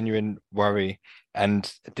obviously a genuine worry, and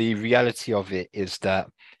the reality of it is that,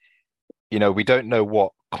 you know, we don't know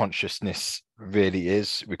what consciousness really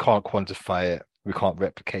is. We can't quantify it. We can't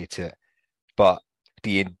replicate it. But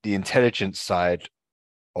the intelligence side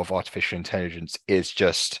of artificial intelligence is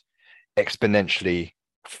just exponentially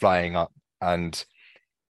flying up, and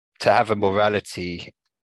to have a morality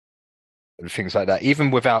and things like that, even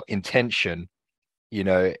without intention. You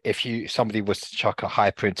know, if somebody was to chuck a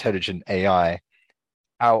hyper intelligent AI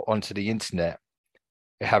out onto the internet,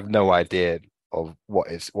 they have no idea of what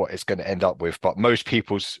it's going to end up with. But most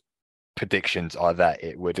people's predictions are that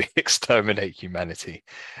it would exterminate humanity.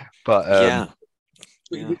 But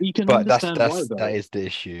you can but understand why, though. that is the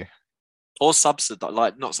issue. Or subsidize,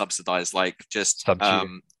 like not subsidize, like just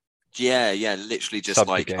Subdue. literally just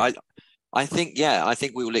Subjugate. like I think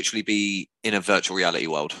we will literally be in a virtual reality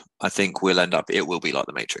world. I think it will be like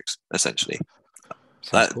the Matrix, essentially.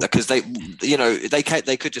 Because they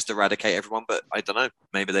could just eradicate everyone, but I don't know.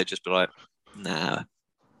 Maybe they'd just be like, nah,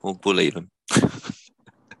 we'll leave them.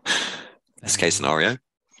 Best case scenario.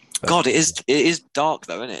 God, it is dark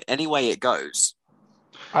though, isn't it? Any way it goes.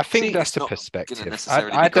 I think that's the perspective.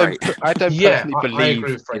 I don't personally believe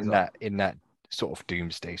in in that sort of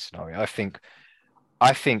doomsday scenario. I think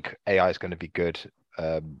I think AI is going to be good.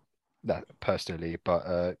 That personally,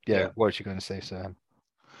 but yeah, what are you going to say, Sam?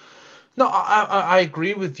 No, I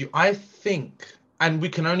agree with you. I think, and we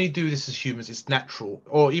can only do this as humans. It's natural,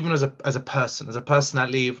 or even as a person, as a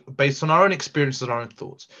personality, based on our own experiences and our own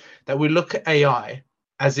thoughts, that we look at AI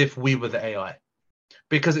as if we were the AI.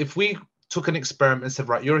 Because if we took an experiment and said,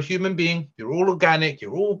 right, you're a human being, you're all organic,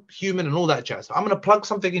 you're all human, and all that jazz. I'm going to plug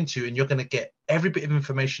something into you, and you're going to get every bit of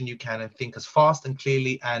information you can and think as fast and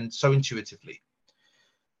clearly and so intuitively.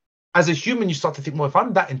 As a human, you start to think, well, if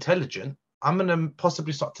I'm that intelligent, I'm going to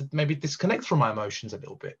possibly start to maybe disconnect from my emotions a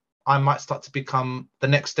little bit. I might start to become the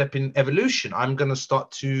next step in evolution. I'm going to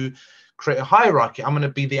start to create a hierarchy. I'm going to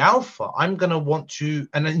be the alpha. I'm going to want to,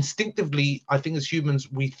 and instinctively, I think as humans,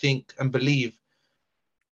 we think and believe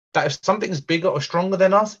that if something is bigger or stronger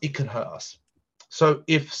than us, it can hurt us. So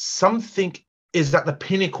if something is at the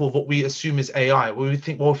pinnacle of what we assume is AI, where we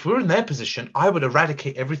think, well, if we're in their position, I would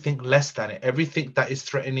eradicate everything less than it, everything that is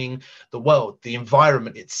threatening the world, the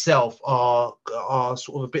environment itself, our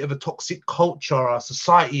sort of a bit of a toxic culture, our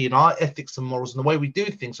society, and our ethics and morals, and the way we do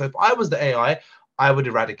things. So if I was the AI, I would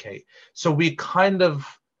eradicate. So we're kind of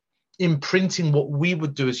imprinting what we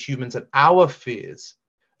would do as humans and our fears.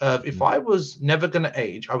 If I was never going to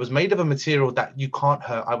age, I was made of a material that you can't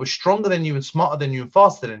hurt, I was stronger than you and smarter than you and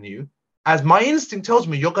faster than you, as my instinct tells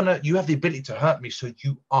me, you have the ability to hurt me, so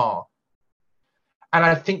you are. And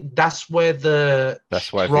I think that's where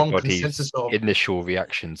that's why strong everybody's consensus of initial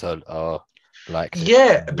reactions are like this.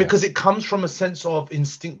 Yeah, because it comes from a sense of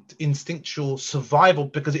instinctual survival,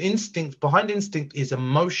 because behind instinct is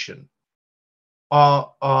emotion.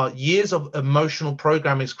 Our years of emotional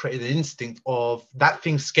programming has created an instinct of that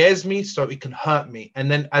thing scares me, so it can hurt me.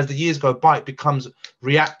 And then as the years go by, it becomes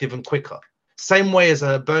reactive and quicker. Same way as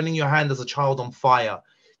burning your hand as a child on fire.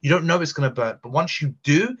 You don't know it's going to burn, but once you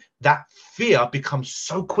do, that fear becomes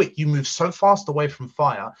so quick. You move so fast away from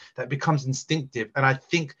fire that it becomes instinctive. And I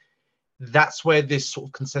think that's where this sort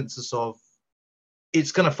of consensus of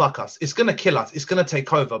it's going to fuck us, it's going to kill us, it's going to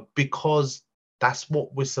take over, because that's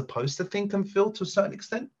what we're supposed to think and feel to a certain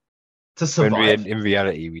extent to survive. In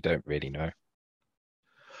reality, we don't really know.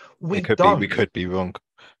 We could be wrong.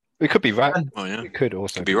 We could be right. We could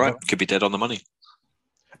also be right. Could be dead on the money.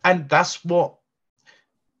 And that's what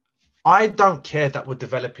I don't care that we're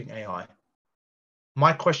developing AI.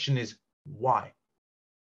 My question is why?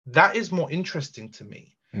 That is more interesting to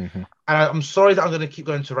me. Mm-hmm. And I'm sorry that I'm going to keep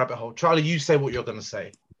going to a rabbit hole. Charlie, you say what you're going to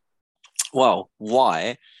say. Well,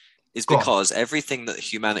 why is because everything that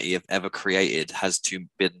humanity have ever created has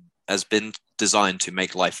been designed to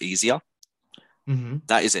make life easier. Mm-hmm.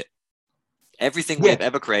 That is it. Everything we have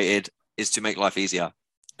ever created is to make life easier.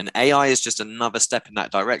 And AI is just another step in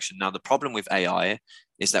that direction. Now, the problem with AI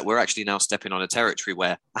is that we're actually now stepping on a territory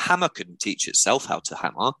where a hammer couldn't teach itself how to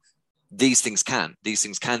hammer. These things can. These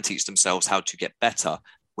things can teach themselves how to get better,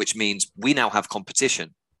 which means we now have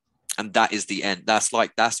competition. And that is the end. That's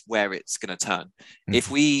where it's going to turn. Mm-hmm.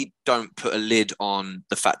 If we don't put a lid on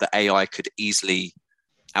the fact that AI could easily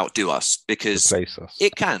outdo us, because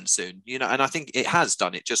it can soon, and I think it has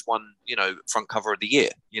done. It just won, front cover of the year,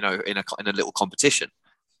 in a little competition,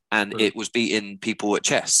 and it was beating people at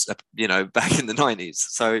chess, back in the 90s.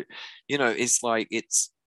 So, it's like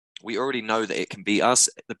we already know that it can beat us.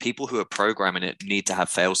 The people who are programming it need to have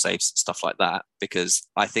fail safes and stuff like that, because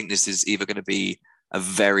I think this is either going to be a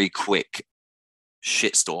very quick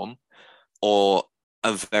shitstorm or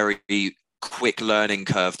a very quick learning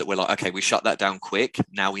curve that we're like, okay, we shut that down quick.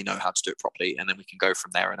 Now we know how to do it properly, and then we can go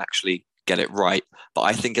from there and actually get it right. But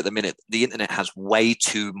I think at the minute, the internet has way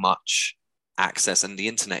too much access, and the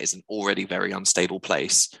internet is an already very unstable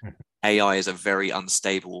place. AI is a very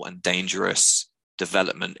unstable and dangerous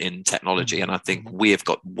development in technology, and I think we have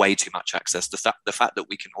got way too much access. The fact that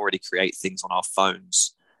we can already create things on our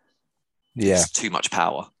phones is too much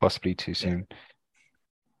power. Possibly too soon.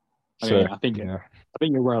 I think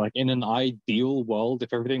you're right. Like, in an ideal world,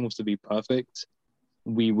 if everything was to be perfect,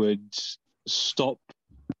 we would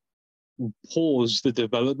pause the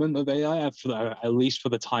development of AI at least for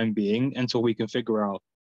the time being, until we can figure out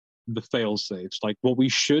the fail safes, like what we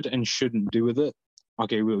should and shouldn't do with it.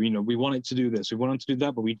 Okay, we want it to do this, we want it to do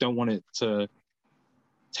that, but we don't want it to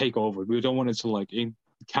take over. We don't want it to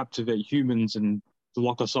captivate humans and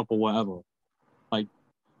lock us up or whatever. Like,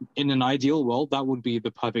 in an ideal world, that would be the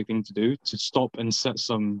perfect thing to do, to stop and set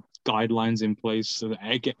some guidelines in place so that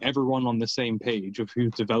I get everyone on the same page of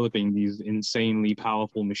who's developing these insanely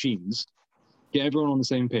powerful machines. Get everyone on the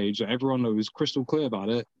same page so everyone knows crystal clear about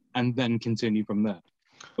it, and then continue from there.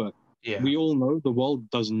 But we all know the world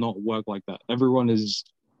does not work like that. Everyone is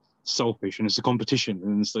selfish and it's a competition,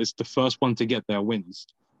 and it's the first one to get there wins.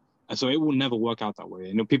 And so it will never work out that way.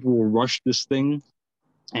 You know, people will rush this thing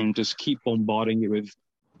and just keep bombarding it with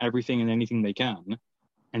everything and anything they can.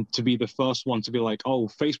 And to be the first one to be like, oh,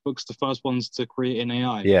 Facebook's the first ones to create an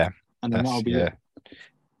AI. Yeah, and then that'll be it.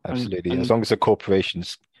 Absolutely. And as long as the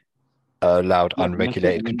corporations allowed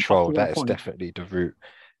unregulated and then control, up to that is point, definitely the route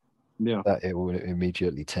that it will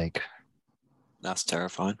immediately take. That's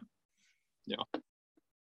terrifying. Yeah.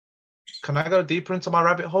 Can I go deeper into my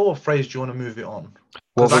rabbit hole, or Fraser, do you want to move it on?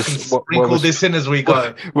 What Because I can sprinkle this in as we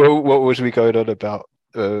go. Well, what was we going on about?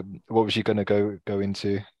 What was you going to go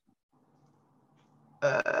into?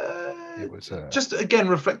 It was just again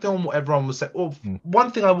reflecting on what everyone was saying. Well,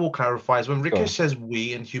 one thing I will clarify is when Rikesh says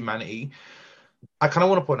we and humanity, I kind of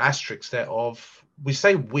want to put an asterisk there of we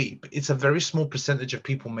say we, but it's a very small percentage of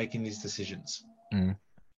people making these decisions. And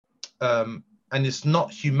it's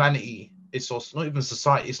not humanity. It's also not even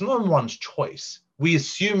society. It's not one's choice. We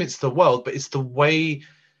assume it's the world, but it's the way.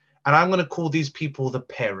 And I'm going to call these people the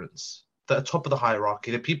parents that are top of the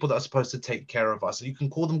hierarchy, the people that are supposed to take care of us. You can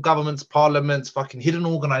call them governments, parliaments, fucking hidden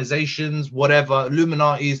organizations, whatever,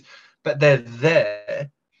 Illuminatis, but they're there.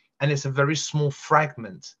 And it's a very small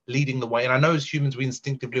fragment leading the way. And I know as humans, we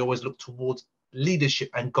instinctively always look towards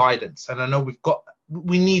leadership and guidance. And I know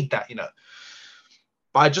we need that, you know.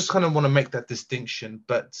 But I just kind of want to make that distinction.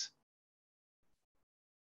 But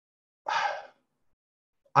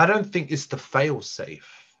I don't think it's the fail safe.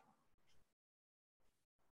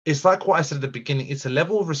 It's like what I said at the beginning. It's a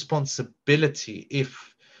level of responsibility.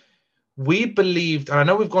 If we believed, and I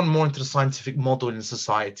know we've gone more into the scientific model in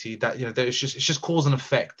society, that you know it's just cause and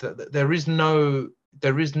effect. That there is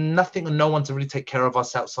nothing and no one to really take care of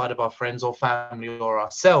us outside of our friends or family or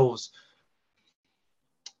ourselves.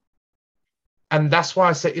 And that's why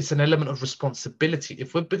I say it's an element of responsibility.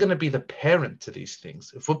 If we're going to be the parent to these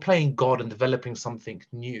things, if we're playing God and developing something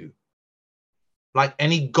new, like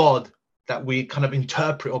any God that we kind of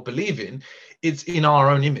interpret or believe in, it's in our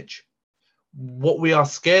own image. What we are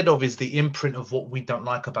scared of is the imprint of what we don't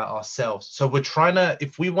like about ourselves. So we're trying to,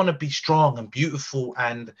 if we want to be strong and beautiful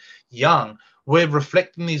and young, we're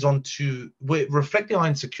reflecting our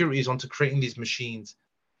insecurities onto creating these machines.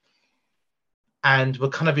 And we're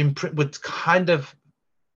kind of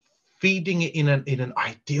feeding it in an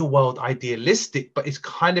ideal world, idealistic, but it's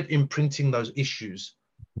kind of imprinting those issues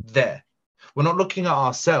there. We're not looking at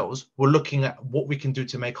ourselves. We're looking at what we can do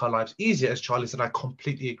to make our lives easier. As Charlie said, I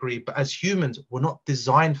completely agree. But as humans, we're not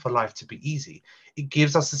designed for life to be easy. It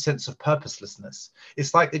gives us a sense of purposelessness.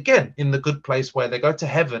 It's like, again, in The Good Place where they go to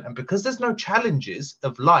heaven. And because there's no challenges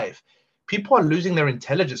of life, people are losing their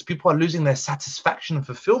intelligence. People are losing their satisfaction and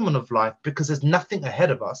fulfillment of life because there's nothing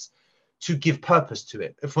ahead of us to give purpose to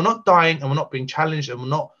it. If we're not dying and we're not being challenged and we're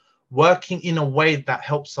not working in a way that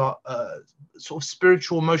helps our sort of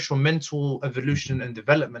spiritual, emotional, mental evolution and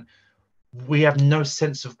development, we have no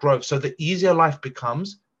sense of growth. So the easier life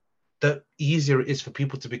becomes, the easier it is for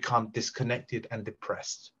people to become disconnected and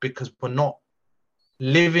depressed because we're not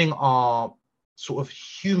living our sort of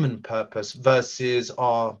human purpose versus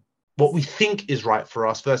what we think is right for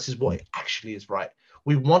us versus what it actually is right.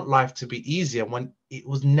 We want life to be easier when it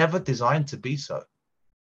was never designed to be so.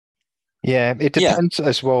 Yeah, it depends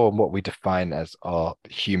as well on what we define as our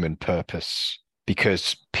human purpose,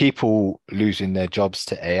 because people losing their jobs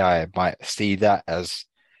to AI might see that as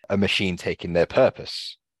a machine taking their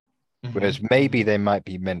purpose, whereas maybe they might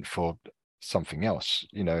be meant for something else,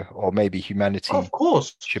 you know, or maybe humanity of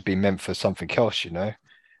course should be meant for something else, you know.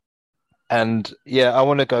 And yeah, I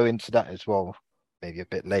want to go into that as well, maybe a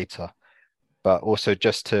bit later, but also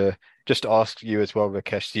just to ask you as well,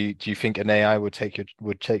 Rikesh, do you think an AI would take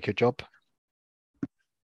your job?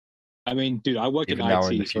 I mean, dude, I work in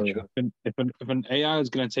IT, so if an AI is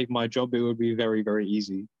going to take my job, it would be very, very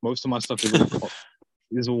easy. Most of my stuff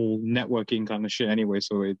is all networking kind of shit anyway,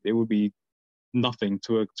 so it would be nothing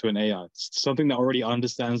to an AI. It's something that already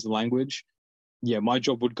understands the language. Yeah, my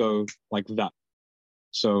job would go like that.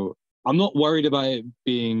 So I'm not worried about it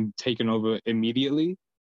being taken over immediately,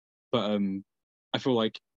 but I feel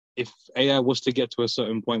like if AI was to get to a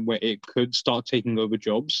certain point where it could start taking over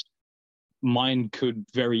jobs, mine could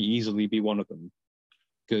very easily be one of them.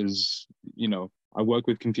 Because, you know, I work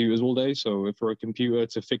with computers all day, so for a computer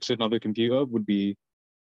to fix another computer would be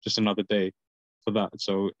just another day for that.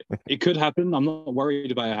 So it could happen. I'm not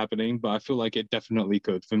worried about it happening, but I feel like it definitely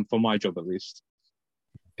could, for my job at least.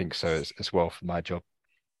 I think so as well for my job,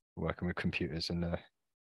 working with computers and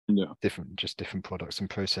different products and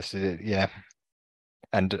processes. Yeah.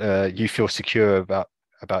 And you feel secure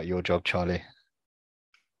about your job, Charlie?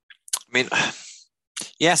 I mean,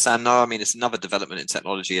 Yes and no. I mean, it's another development in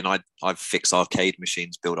technology, and I fix arcade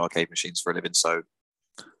machines, build arcade machines for a living. So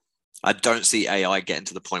I don't see AI getting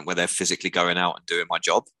to the point where they're physically going out and doing my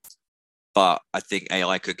job. But I think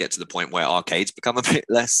AI could get to the point where arcades become a bit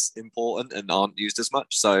less important and aren't used as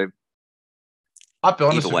much. So I'll be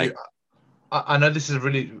honest either with way. you. I know this is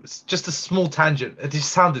really just a small tangent. It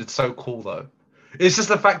just sounded so cool though. It's just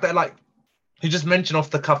the fact that like he just mentioned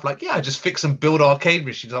off the cuff, like, yeah, I just fix and build arcade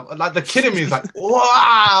machines. Like the kid in me is like,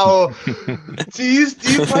 wow. Do you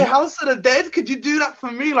play House of the Dead? Could you do that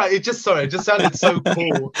for me? Like it just sounded so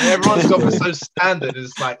cool. Everyone's job is so standard.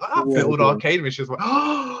 It's like I build arcade machines. Like,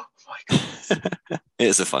 oh my god.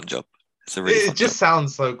 It's a fun job. It's a really fun It just job.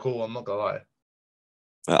 sounds so cool, I'm not gonna lie.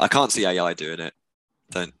 I can't see AI doing it.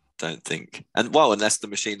 Don't think. And well, unless the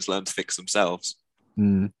machines learn to fix themselves.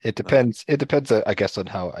 It depends. It depends, I guess, on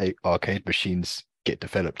how arcade machines get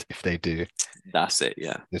developed, if they do. That's it,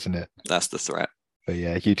 yeah. Isn't it? That's the threat. But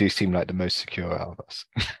yeah, you do seem like the most secure out of us.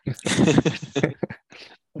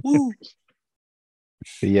 Woo.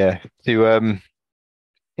 But yeah, in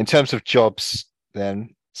terms of jobs,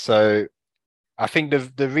 then, so I think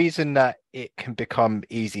the reason that it can become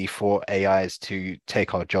easy for AIs to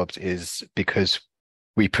take our jobs is because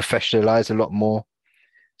we professionalize a lot more.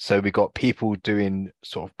 So we got people doing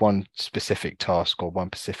sort of one specific task or one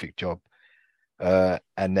specific job,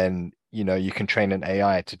 and then you can train an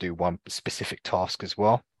AI to do one specific task as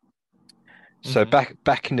well. So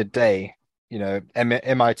back in the day,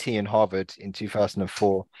 MIT and Harvard in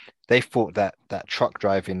 2004, they thought that truck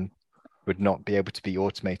driving would not be able to be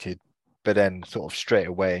automated, but then sort of straight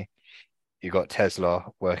away, you got Tesla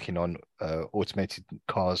working on automated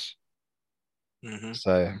cars. Mm-hmm.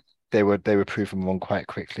 So they were proven wrong quite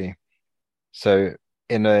quickly. So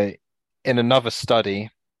in another study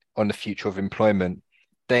on the future of employment,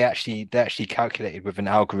 they actually calculated with an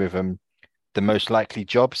algorithm the most likely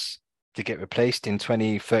jobs to get replaced in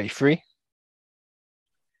 2033.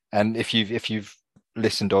 And if you've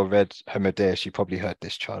listened or read Homo Deus, you probably heard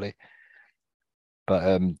this, Charlie.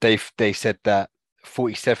 But they said that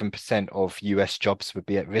 47% of US jobs would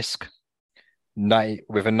be at risk,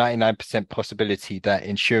 with a 99% possibility that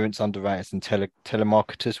insurance underwriters and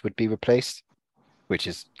telemarketers would be replaced, which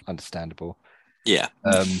is understandable. Yeah.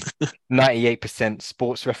 98%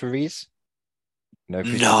 sports referees. No,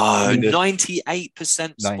 98%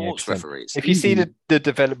 sports 98%. referees. If you see the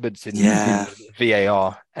developments in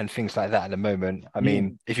VAR and things like that at the moment, I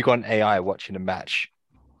mean, if you've got an AI watching a match,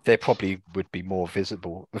 they probably would be more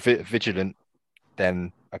vigilant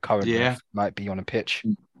than a current ref might be on a pitch.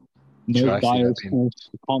 No bias.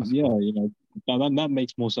 That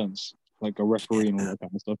makes more sense. Like a referee and all that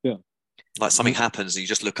kind of stuff. Yeah. Like something happens, and you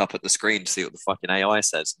just look up at the screen to see what the fucking AI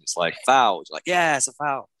says, and it's like foul. You're like, yeah, it's a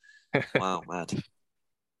foul. Wow, mad.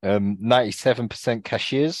 97%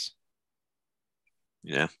 cashiers.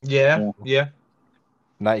 Yeah.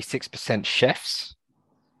 96% chefs.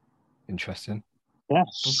 Interesting.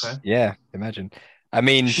 Yes. Okay. Yeah, imagine. I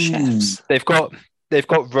mean, Chefs. They've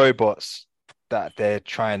got robots that they're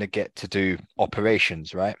trying to get to do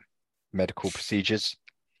operations, right? Medical procedures.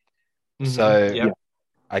 So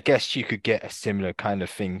I guess you could get a similar kind of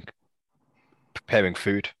thing preparing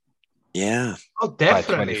food. Yeah. Oh,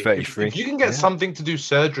 definitely. By 2033. If you can get something to do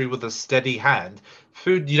surgery with a steady hand,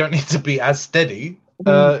 food you don't need to be as steady.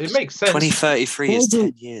 It makes sense. 2033 is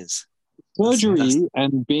 10 years. Surgery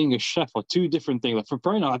and being a chef are two different things. Like for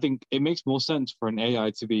right now, I think it makes more sense for an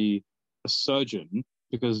AI to be a surgeon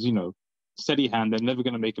because, steady hand, they're never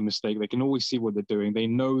going to make a mistake. They can always see what they're doing. They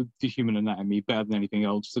know the human anatomy better than anything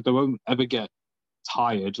else. So they won't ever get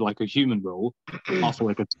tired like a human will after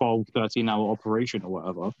like a 12, 13-hour operation or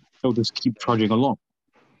whatever. They'll just keep trudging along.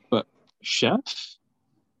 But chef?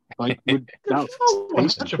 Like, without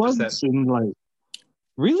taste buds and like,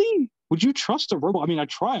 really? Would you trust a robot? I mean, I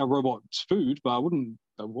try a robot's food, but I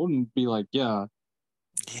wouldn't be like, yeah.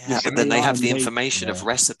 Yeah, but then they have the information of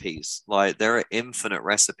recipes. Like there are infinite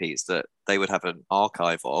recipes that they would have an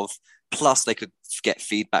archive of. Plus, they could get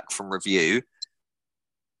feedback from review.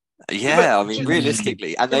 Yeah, I mean,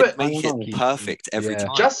 realistically, and they'd make it perfect every time.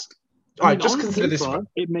 Just consider this one.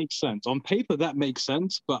 It makes sense on paper. That makes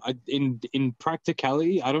sense, but in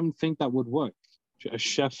practicality, I don't think that would work. A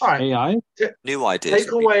chef AI. New ideas.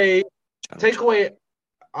 Take away.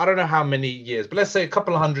 I don't know how many years, but let's say a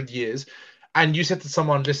couple of 100 years. And you said to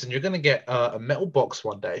someone, listen, you're going to get a metal box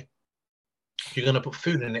one day. You're going to put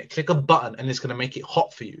food in it, click a button, and it's going to make it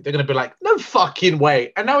hot for you. They're going to be like, no fucking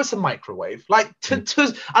way. And now it's a microwave. Like,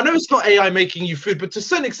 I know it's not AI making you food, but to a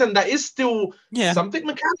certain extent, that is still something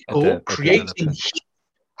mechanical, creating heat.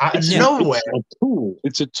 out of It's nowhere. a tool.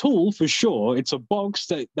 It's a tool for sure. It's a box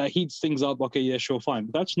that heats things up. Okay, yeah, sure, fine.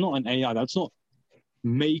 But that's not an AI. That's not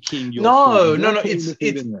making your food. You're putting the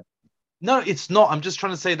food in there. No, it's not. I'm just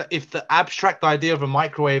trying to say that if the abstract idea of a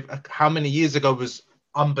microwave how many years ago was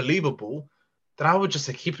unbelievable, then I would just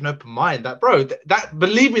say keep an open mind. That, bro, that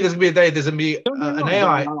believe me, there's gonna be a day there's gonna be an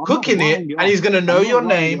AI cooking it, and he's gonna know your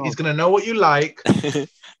name. He's gonna know what you like.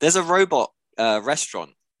 There's a robot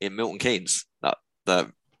restaurant in Milton Keynes that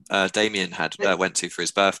Damien had went to for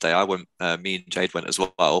his birthday. I went. Me and Jade went as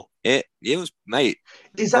well. It was, mate.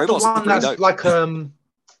 Is that the one that's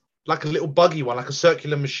like a little buggy one, like a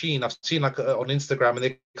circular machine? I've seen on Instagram, and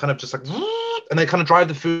they kind of just like, and they kind of drive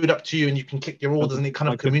the food up to you, and you can click your orders, and it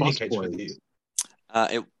kind of communicates with you.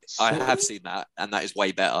 I have seen that, and that is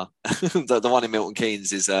way better. the one in Milton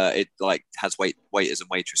Keynes is it like has waiters and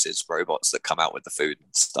waitresses robots that come out with the food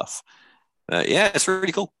and stuff. Yeah, it's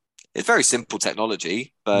really cool. It's very simple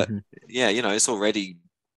technology, but yeah, it's already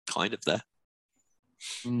kind of there.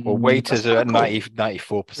 Well, waiters are at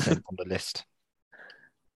 94% on the list.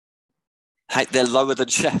 Hey, they're lower than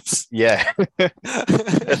chefs. Yeah.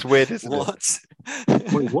 That's weird, isn't it?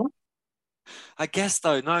 Wait, what? I guess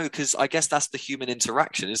though, no, because I guess that's the human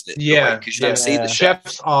interaction, isn't it? Yeah. Because you don't see the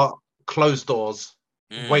chefs are closed doors.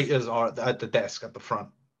 Waiters are at the desk at the front.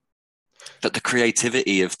 But the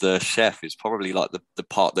creativity of the chef is probably like the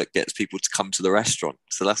part that gets people to come to the restaurant.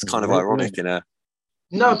 So that's kind of ironic in a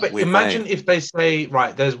No, but imagine if they say,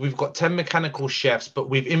 right, we've got 10 mechanical chefs, but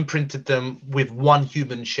we've imprinted them with one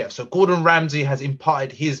human chef. So Gordon Ramsay has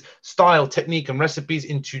imparted his style, technique, and recipes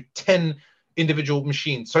into 10 individual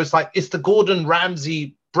machines. So it's the Gordon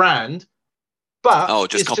Ramsay brand, but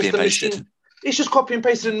just copy and pasted. Machine. It's just copy and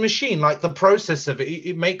pasted in the machine. Like the process of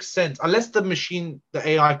it makes sense. Unless the machine, the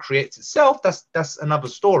AI creates itself, that's another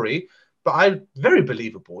story. But very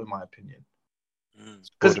believable in my opinion.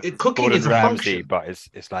 Because cooking Gordon is a Ramsay, function. but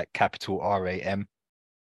it's like capital RAM.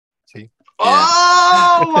 See?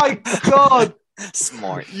 Oh my God!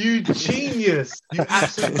 Smart. You genius! You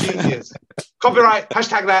absolute genius! Copyright.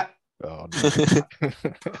 Hashtag that. Oh,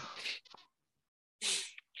 no.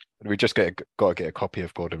 We just got to get a copy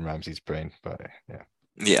of Gordon Ramsay's brain, but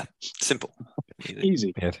yeah, simple,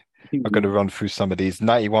 easy. Yeah. I'm going to run through some of these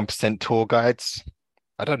 91% tour guides.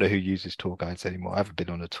 I don't know who uses tour guides anymore. I haven't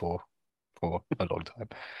been on a tour for a long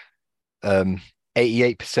time.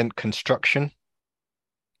 88% construction.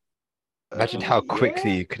 Imagine how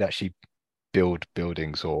quickly you could actually build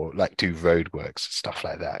buildings or like do roadworks, stuff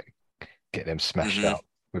like that. Get them smashed out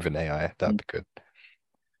with an AI. That'd be good.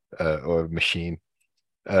 Or a machine.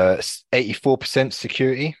 84%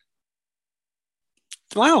 security.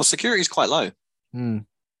 Wow, security is quite low.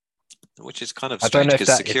 Which is kind of strange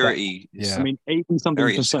because security. I mean,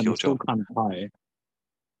 80-something% is still kind of high.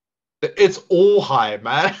 It's all high,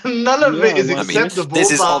 man. None of it is acceptable.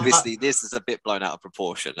 This is obviously a bit blown out of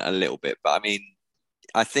proportion, a little bit, but I mean,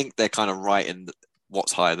 I think they're kind of right in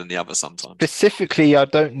what's higher than the other sometimes. Specifically, I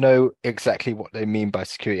don't know exactly what they mean by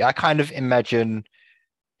security. I kind of imagine,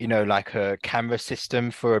 like a camera system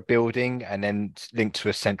for a building and then linked to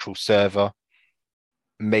a central server,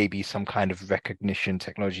 maybe some kind of recognition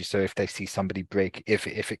technology. So if they see somebody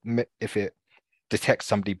if it detects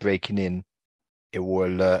somebody breaking in, it will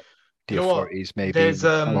alert the authorities, maybe,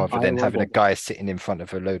 rather than having a guy sitting in front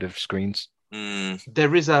of a load of screens.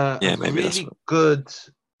 There is a really good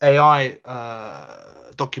AI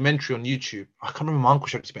documentary on YouTube. I can't remember, my uncle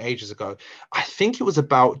showed it to me ages ago. I think it was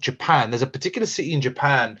about Japan. There's a particular city in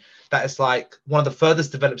Japan that is like one of the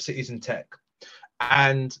furthest developed cities in tech.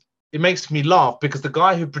 And it makes me laugh because the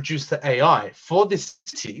guy who produced the AI for this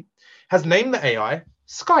city has named the AI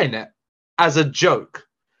Skynet as a joke.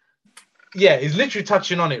 Yeah, he's literally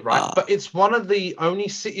touching on it, right? But it's one of the only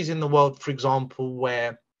cities in the world, for example,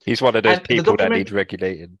 where... He's one of those people that need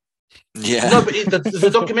regulated. Yeah. No, but the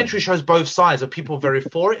documentary shows both sides of people very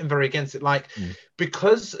for it and very against it. Like,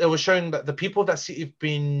 because it was showing that the people of that city have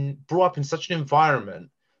been brought up in such an environment,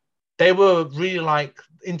 they were really like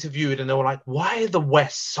interviewed and they were like, why are the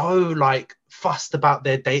West so like fussed about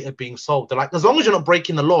their data being sold? They're like, as long as you're not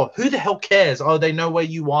breaking the law, who the hell cares? Oh, they know where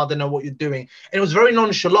you are, they know what you're doing. And it was very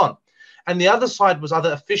nonchalant. And the other side was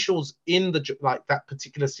other officials in that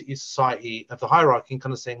particular city society of the hierarchy,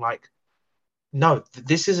 kind of saying like, no,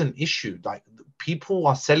 this is an issue. Like, people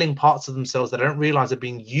are selling parts of themselves that they don't realize are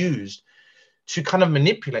being used to kind of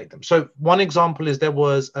manipulate them. So one example is there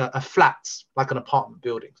was a flats, like an apartment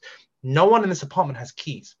building. No one in this apartment has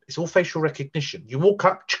keys. It's all facial recognition. You walk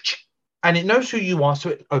up, and it knows who you are, so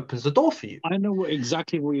it opens the door for you. I know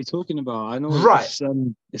exactly what you're talking about. I know. Right.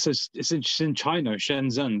 It's in China,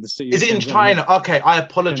 Shenzhen. The city. Is it in Shenzhen. China? Okay, I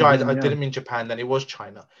apologize. Shenzhen, I yeah. didn't mean Japan. Then it was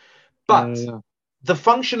China. But the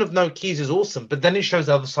function of no keys is awesome. But then it shows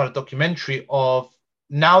the other side of the documentary of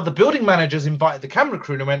now the building managers invited the camera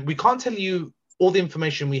crew and went, we can't tell you all the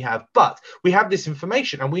information we have, but we have this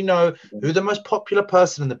information and we know who the most popular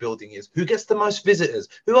person in the building is, who gets the most visitors,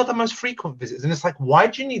 who are the most frequent visitors. And it's like, why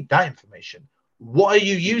do you need that information? What are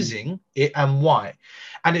you using it and why?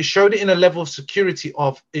 And it showed it in a level of security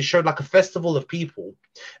of, it showed like a festival of people,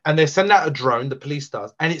 and they send out a drone, the police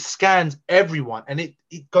does, and it scans everyone, and it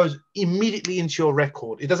goes immediately into your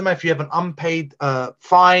record. It doesn't matter if you have an unpaid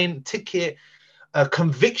fine, ticket,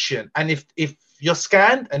 conviction, and if you're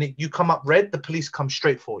scanned and you come up red, the police come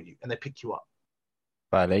straight for you and they pick you up.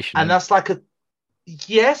 Violation. And that's like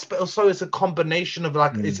yes, but also it's a combination of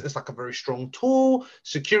like it's like a very strong tool.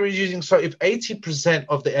 Security is using, so if 80%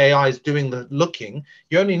 of the AI is doing the looking,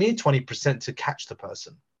 you only need 20% to catch the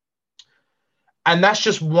person. And that's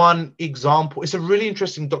just one example. It's a really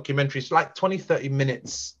interesting documentary. It's like 20-30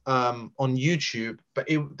 minutes on YouTube, but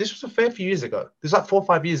this was a fair few years ago. This was like 4 or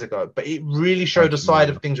 5 years ago, but it really showed a side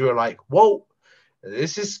of things where we're like, whoa,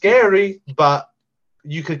 this is scary, but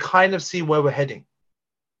you could kind of see where we're heading.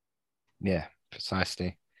 Yeah,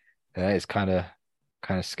 precisely. Yeah, it's kind of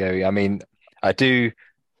scary. I mean, I do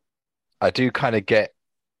kind of get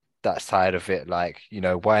that side of it. Like, you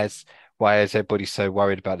know, why is everybody so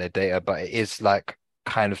worried about their data? But it is like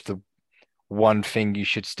kind of the one thing you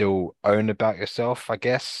should still own about yourself, I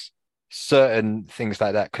guess. Certain things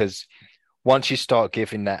like that, because once you start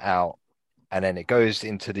giving that out, and then it goes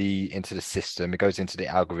into the system, it goes into the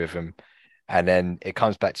algorithm, and then it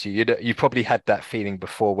comes back to you. You probably had that feeling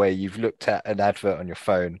before where you've looked at an advert on your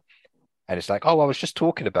phone and it's like, oh, I was just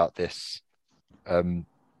talking about this. I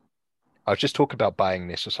was just talking about buying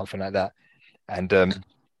this or something like that. And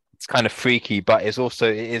it's kind of freaky, but it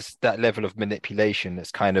is that level of manipulation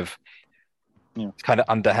that's kind of it's kind of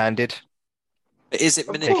underhanded. Is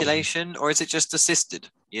it manipulation or is it just assisted?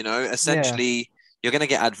 You know, essentially you're going to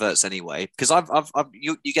get adverts anyway, because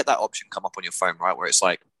you get that option come up on your phone, right? Where it's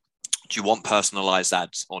like, do you want personalized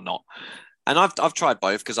ads or not? And I've tried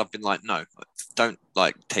both, because I've been like, no, don't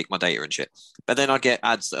like take my data and shit. But then I get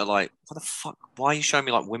ads that are like, what the fuck? Why are you showing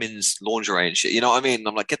me like women's lingerie and shit? You know what I mean? And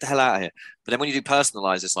I'm like, get the hell out of here. But then when you do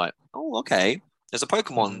personalized, it's like, oh, okay. There's a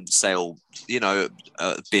Pokemon sale, you know,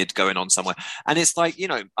 bid going on somewhere. And it's like, you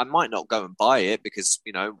know, I might not go and buy it because,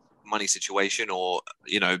 you know, money situation or,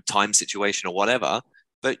 you know, time situation or whatever.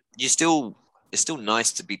 But it's still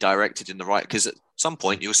nice to be directed in the right, because at some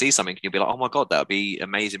point you'll see something and you'll be like, oh my God, that would be an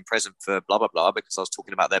amazing present for blah, blah, blah, because I was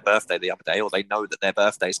talking about their birthday the other day, or they know that their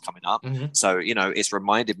birthday is coming up. So, you know, it's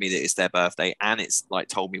reminded me that it's their birthday and it's like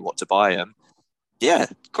told me what to buy them. Yeah,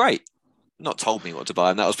 great. Not told me what to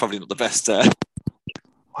buy them. That was probably not the best.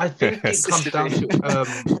 I think it comes down to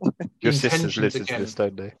your sisters listen again. to this,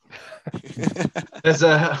 don't they?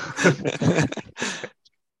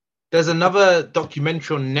 There's another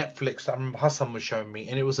documentary on Netflix that I remember Hassan was showing me,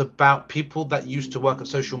 and it was about people that used to work at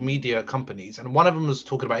social media companies, and one of them was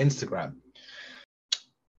talking about Instagram.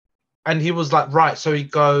 And he was like, right, so he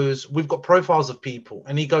goes, we've got profiles of people,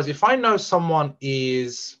 and he goes, if I know someone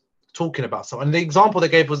is talking about someone, and the example they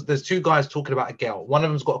gave was there's two guys talking about a girl, one of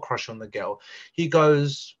them's got a crush on the girl. He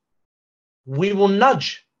goes, we will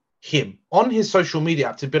nudge him on his social media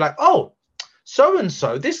app to be like, oh, so and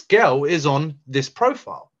so, this girl is on this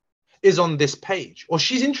profile, is on this page, or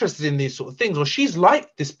she's interested in these sort of things, or she's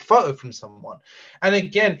liked this photo from someone. And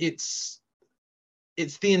again, it's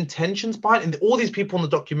the intentions behind it. And all these people in the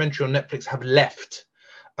documentary on Netflix have left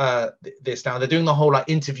this now. They're doing the whole like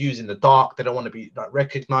interviews in the dark. They don't want to be like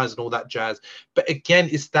recognized and all that jazz. But again,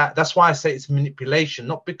 it's that's why I say it's manipulation,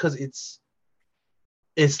 not because it's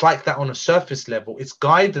like that on a surface level. It's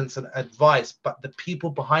guidance and advice, but the people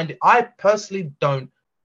behind it, I personally don't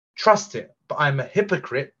trust it, but I'm a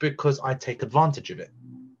hypocrite because I take advantage of it.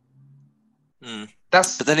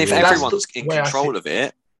 But then if everyone's in control of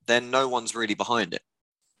it, then no one's really behind it.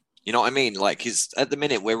 You know what I mean? Like, at the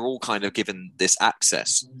minute, we're all kind of given this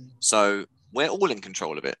access. So we're all in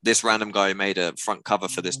control of it. This random guy who made a front cover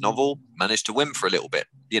for this novel managed to win for a little bit,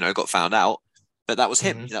 you know, got found out. But that was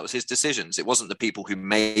him. That was his decisions. It wasn't the people who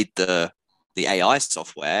made the AI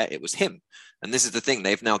software. It was him. And this is the thing.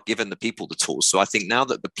 They've now given the people the tools. So I think now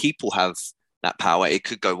that the people have that power, it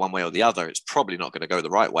could go one way or the other. It's probably not going to go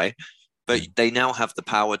the right way. But they now have the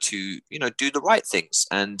power to, you know, do the right things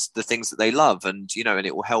and the things that they love. And, you know, and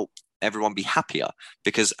it will help everyone be happier.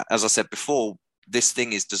 Because as I said before, this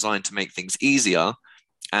thing is designed to make things easier.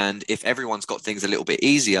 And if everyone's got things a little bit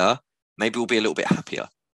easier, maybe we'll be a little bit happier.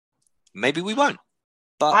 Maybe we won't.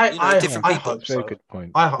 But different I people. hope so. Very good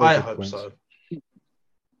point. I hope so.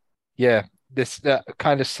 Yeah, that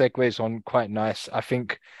kind of segues on quite nice. I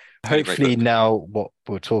think Really great hopefully book. now what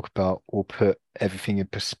we'll talk about will put everything in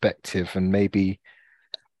perspective and maybe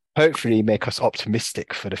hopefully make us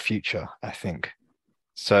optimistic for the future, I think.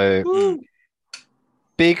 So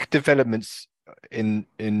big developments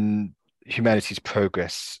in humanity's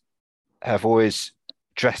progress have always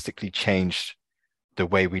drastically changed the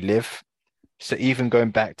way we live. So even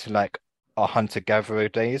going back to like our hunter-gatherer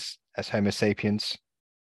days as Homo sapiens,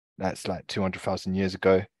 that's like 200,000 years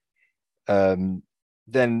ago.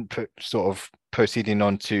 Then sort of proceeding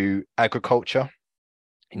on to agriculture,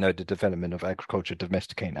 the development of agriculture,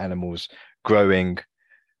 domesticating animals, growing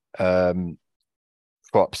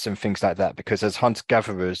crops and things like that. Because as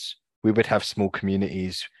hunter-gatherers, we would have small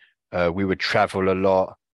communities, we would travel a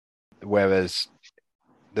lot, whereas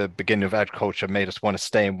the beginning of agriculture made us want to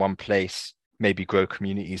stay in one place, maybe grow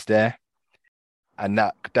communities there. And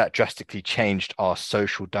that drastically changed our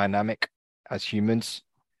social dynamic as humans,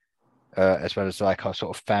 as well as like our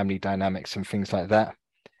sort of family dynamics and things like that.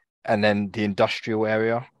 And then the industrial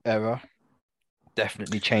era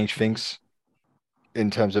definitely changed things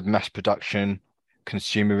in terms of mass production,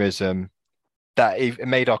 consumerism. It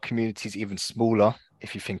made our communities even smaller,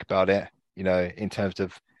 if you think about it, in terms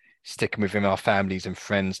of sticking within our families and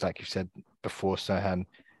friends, like you said before, Serhan.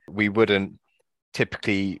 We wouldn't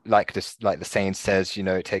typically, like the saying says,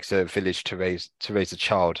 it takes a village to raise a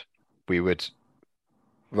child. We would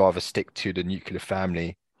rather stick to the nuclear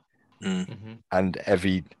family, and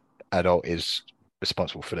every adult is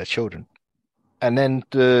responsible for their children. And then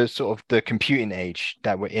the sort of the computing age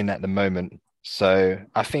that we're in at the moment. So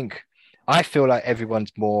I feel like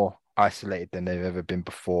everyone's more isolated than they've ever been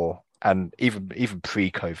before, and even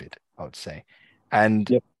pre-COVID, I would say.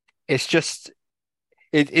 And it's just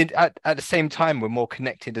at the same time we're more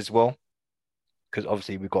connected as well, because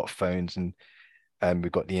obviously we've got phones and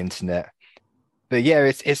we've got the internet. But yeah,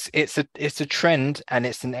 it's a trend, and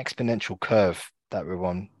it's an exponential curve that we're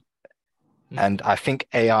on. And I think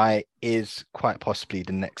AI is quite possibly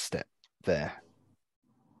the next step there.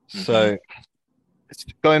 So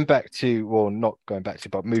going back to, well, not going back to,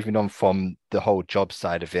 but moving on from the whole job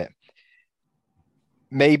side of it,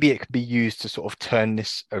 maybe it could be used to sort of turn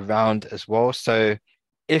this around as well. So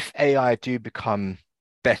if AI do become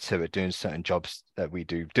better at doing certain jobs that we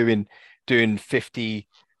do, doing 50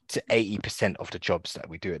 to 80% of the jobs that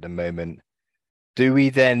we do at the moment, do we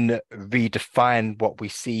then redefine what we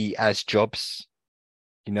see as jobs?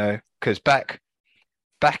 Because back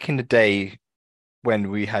in the day,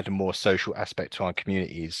 when we had a more social aspect to our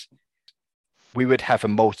communities, we would have a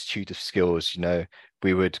multitude of skills.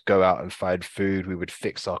 We would go out and find food, we would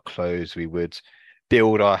fix our clothes, we would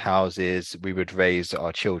build our houses, we would raise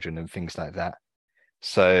our children and things like that.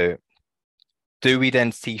 So do we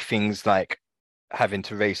then see things like having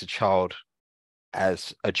to raise a child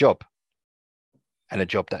as a job, and a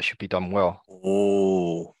job that should be done well?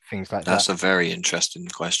 Oh, things like that's that. a very interesting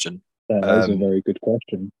question. That is a very good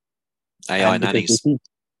question. AI nannies.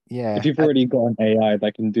 If you've already got an AI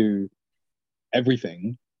that can do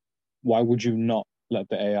everything, why would you not let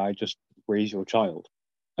the AI just raise your child?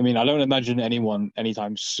 I mean, I don't imagine anyone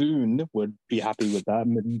anytime soon would be happy with that. I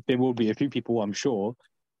mean, there will be a few people, I'm sure,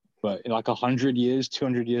 but in like 100 years,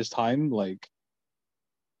 200 years time, like,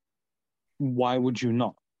 why would you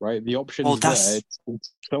not? Right? The option is there.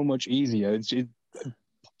 It's so much easier.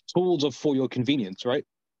 Tools are for your convenience, right?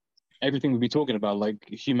 Everything we'll be talking about, like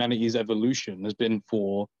humanity's evolution, has been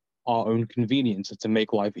for our own convenience and to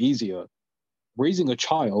make life easier. Raising a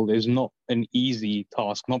child is not an easy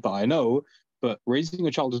task. Not that I know, but raising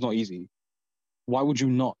a child is not easy. Why would you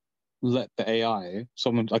not let the AI,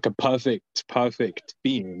 someone like a perfect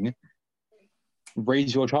being,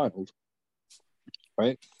 raise your child?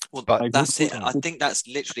 Right? Well, but that's it. I think that's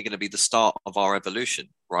literally going to be the start of our evolution,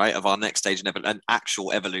 right? Of our next stage in an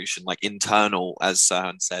actual evolution, like internal, as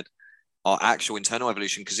Serhan said, our actual internal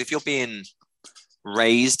evolution. Because if you're being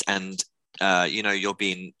raised and you're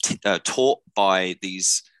being taught by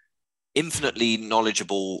these infinitely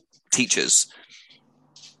knowledgeable teachers,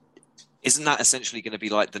 isn't that essentially going to be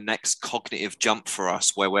like the next cognitive jump for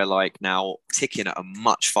us, where we're like now ticking at a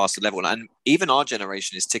much faster level? And even our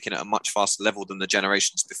generation is ticking at a much faster level than the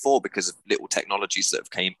generations before, because of little technologies that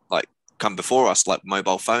have come before us, like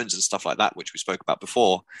mobile phones and stuff like that, which we spoke about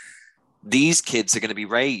before. These kids are going to be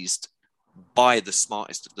raised by the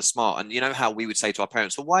smartest of the smart. And you know how we would say to our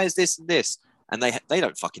parents, well, why is this and this? And they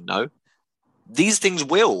don't fucking know. These things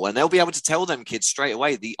will, and they'll be able to tell them kids straight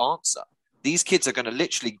away the answer. these kids are going to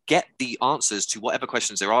literally get the answers to whatever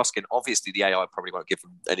questions they're asking. Obviously, the AI probably won't give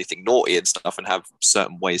them anything naughty and stuff and have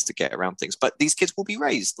certain ways to get around things. But these kids will be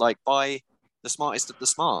raised like by the smartest of the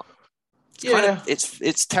smart.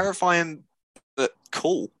 It's terrifying, but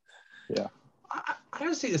cool. Yeah. I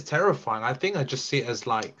don't see it as terrifying. I think I just see it as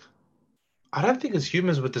like, I don't think as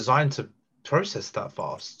humans we're designed to process that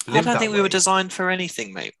fast. I don't think we were designed for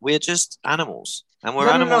anything, mate. We're just animals, and we're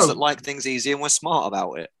animals that like things easy, and we're smart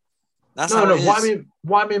about it. That's how it is.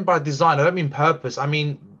 What I mean by design, I don't mean purpose. I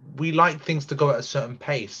mean we like things to go at a certain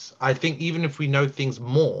pace. I think even if we know things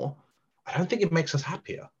more, I don't think it makes us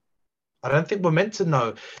happier. I don't think we're meant to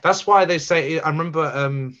know. That's why they say. I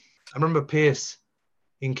remember Pierce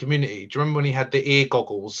in Community. Do you remember when he had the ear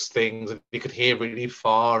goggles things and he could hear really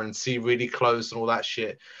far and see really close and all that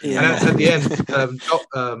shit? Yeah. And at the end,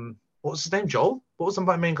 what was his name? Joel? What was the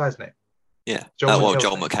main guy's name? Yeah. Joel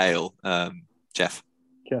McHale. Jeff.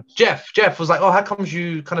 Jeff was like, "Oh, how comes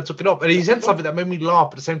you kind of took it off?" And he said something that made me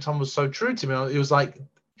laugh, but at the same time was so true to me. It was like,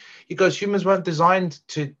 he goes, "Humans weren't designed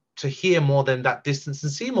to hear more than that distance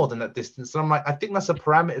and see more than that distance." And I'm like, I think that's a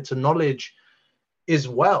parameter to knowledge as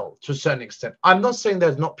well, to a certain extent. I'm not saying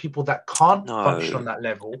there's not people that can't function on that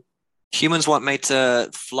level. Humans weren't made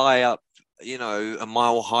to fly up, a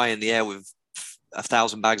mile high in the air with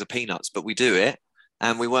 1,000 bags of peanuts, but we do it.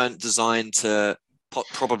 And we weren't designed to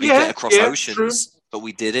probably get across oceans. True. But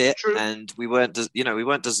we did it, and we weren't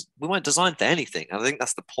designed for anything. I think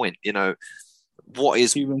that's the point. Humans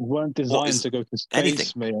weren't designed to go to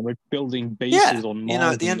space, mate. We're building bases on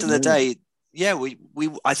Mars. At the end of the day,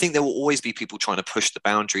 I think there will always be people trying to push the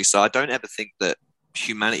boundaries. So I don't ever think that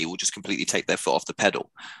humanity will just completely take their foot off the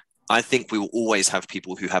pedal. I think we will always have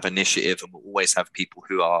people who have initiative, and we'll always have people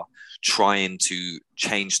who are trying to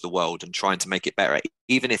change the world and trying to make it better.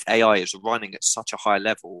 Even if AI is running at such a high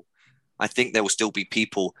level, I think there will still be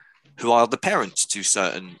people who are the parents to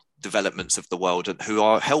certain developments of the world and who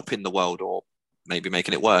are helping the world or maybe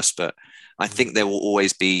making it worse. But I think there will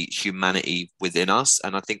always be humanity within us.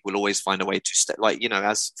 And I think we'll always find a way to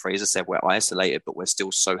as Fraser said, we're isolated, but we're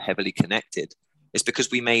still so heavily connected. It's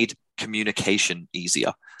because we made communication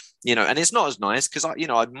easier, and it's not as nice because,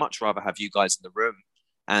 I'd much rather have you guys in the room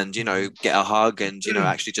and, get a hug and,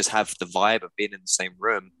 actually just have the vibe of being in the same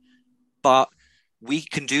room. But we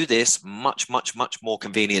can do this much, much, much more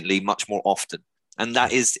conveniently, much more often. And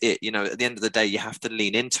that is it. At the end of the day, you have to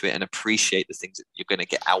lean into it and appreciate the things that you're going to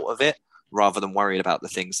get out of it rather than worrying about the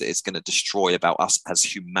things that it's going to destroy about us as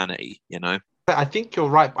humanity, I think you're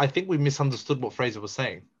right. I think we misunderstood what Fraser was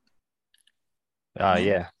saying.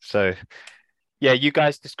 Yeah. So, you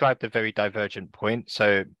guys described a very divergent point.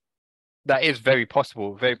 So that is very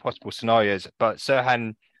possible scenarios. But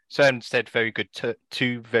Serhan said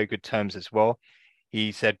two very good terms as well.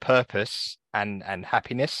 He said purpose and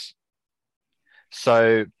happiness.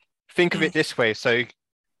 So think of it this way. So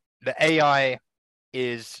the AI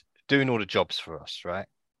is doing all the jobs for us, right?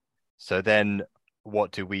 So then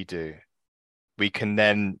what do? We can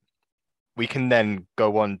then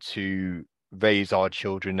go on to raise our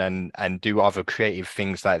children and do other creative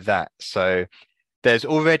things like that. So there's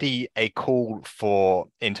already a call for,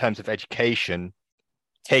 in terms of education,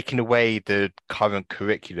 taking away the current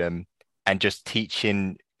curriculum and just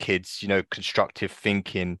teaching kids, constructive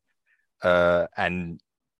thinking and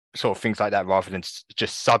sort of things like that, rather than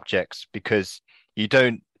just subjects, because you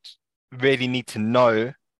don't really need to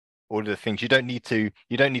know all of the things. You don't need to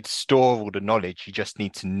store all the knowledge. You just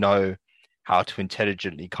need to know how to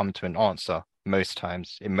intelligently come to an answer. Most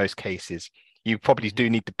times, in most cases, you probably do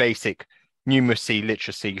need the basic numeracy,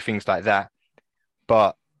 literacy, things like that.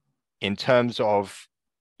 But in terms of,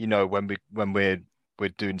 when we're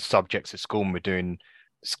doing subjects at school and we're doing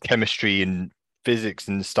chemistry and physics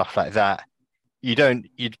and stuff like that, we don't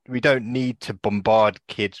need to bombard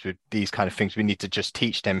kids with these kind of things. We need to just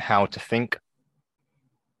teach them how to think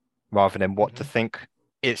rather than what to think.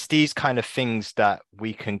 It's these kind of things that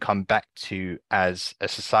we can come back to as a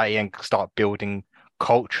society and start building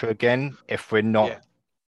culture again. If we're not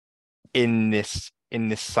in this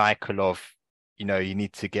cycle of, you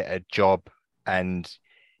need to get a job and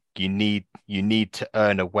you need to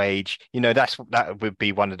earn a wage. That would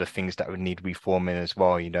be one of the things that would need reforming as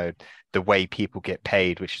well. The way people get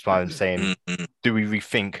paid, which is why I'm saying, do we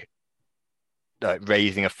rethink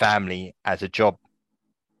raising a family as a job?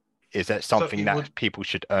 Is that something that people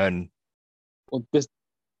should earn? Well, this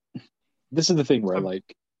is the thing where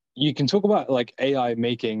you can talk about AI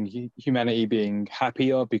making humanity being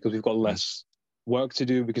happier because we've got less work to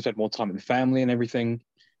do because we had more time with the family and everything.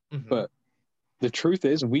 But the truth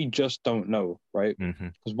is, we just don't know, right?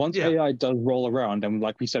 Because once AI does roll around, and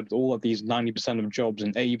like we said, all of these 90% of jobs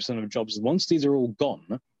and 80% of jobs, once these are all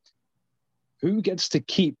gone, who gets to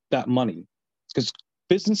keep that money? Because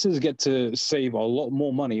businesses get to save a lot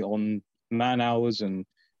more money on man hours and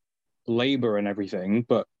labor and everything,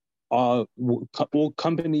 but are all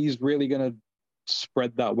companies really going to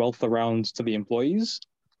spread that wealth around to the employees,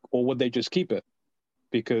 or would they just keep it?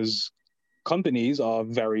 Because companies are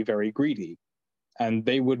very, very greedy, and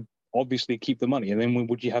they would obviously keep the money. And then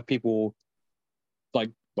would you have people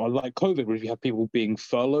like COVID? Would you have people being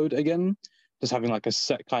furloughed again, just having like a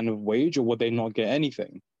set kind of wage, or would they not get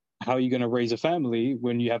anything? How are you going to raise a family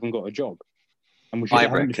when you haven't got a job? And if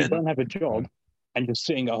you don't have a job and you're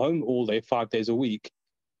sitting at home all day, 5 days a week,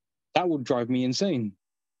 that would drive me insane.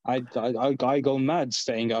 I go mad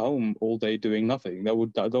staying at home all day doing nothing. That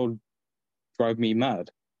would drive me mad.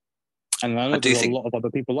 And I know there's a lot of other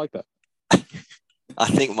people like that. I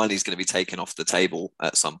think money's going to be taken off the table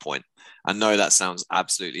at some point. I know that sounds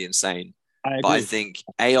absolutely insane, but I think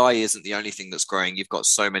AI isn't the only thing that's growing. You've got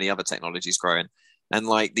so many other technologies growing. And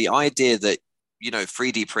like the idea that,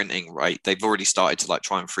 3D printing, right? They've already started to like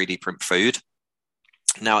try and 3D print food.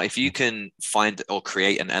 Now, if you can find or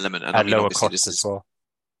create an element, and at lower cost as well.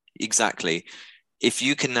 Exactly. If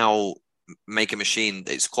you can now make a machine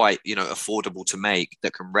that's quite, affordable to make,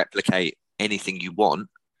 that can replicate anything you want,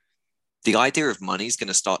 the idea of money is going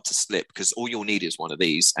to start to slip, because all you'll need is one of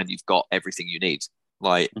these and you've got everything you need.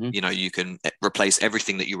 Like, you can replace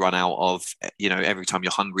everything that you run out of, every time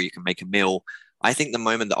you're hungry, you can make a meal. I think the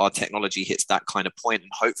moment that our technology hits that kind of point,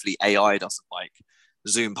 and hopefully AI doesn't like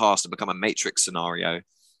zoom past and become a matrix scenario,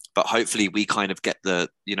 but hopefully we kind of get the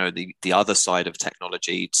other side of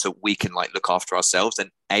technology, so we can like look after ourselves, and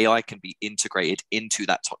AI can be integrated into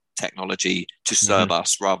that technology to serve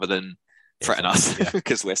us rather than threaten us,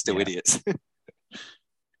 because we're still idiots.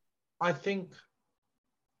 I think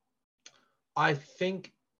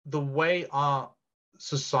the way our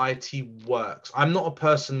society works, I'm not a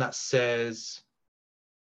person that says,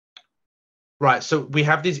 right, so we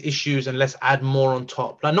have these issues and let's add more on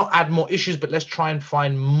top. Like, not add more issues, but let's try and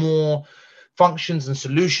find more functions and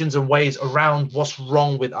solutions and ways around what's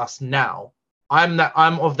wrong with us now. I'm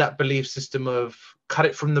of that belief system of cut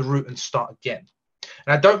it from the root and start again.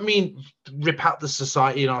 And I don't mean rip out the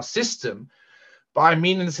society and our system, but I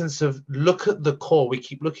mean in the sense of look at the core. We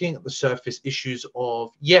keep looking at the surface issues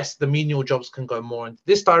of, yes, the menial jobs can go more into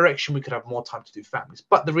this direction. We could have more time to do families.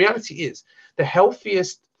 But the reality is the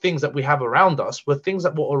healthiest things that we have around us were things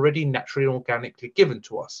that were already naturally and organically given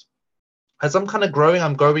to us. As I'm kind of growing,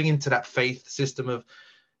 I'm going into that faith system of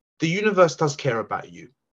the universe does care about you.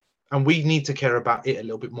 And we need to care about it a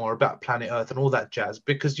little bit more, about planet Earth and all that jazz,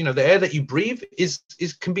 because, the air that you breathe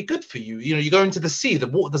can be good for you. You go into the sea, the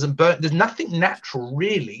water doesn't burn. There's nothing natural,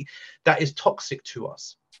 really, that is toxic to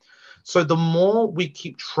us. So the more we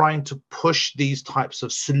keep trying to push these types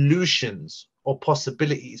of solutions or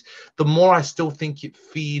possibilities, the more I still think it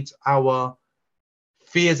feeds our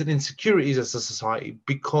fears and insecurities as a society,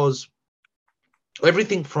 because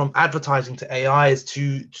everything from advertising to AIs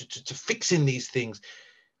to fixing these things,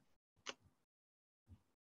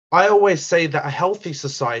 I always say that a healthy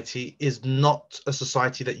society is not a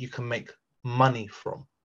society that you can make money from.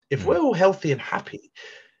 If we're all healthy and happy,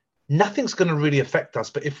 nothing's going to really affect us.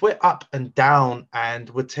 But if we're up and down and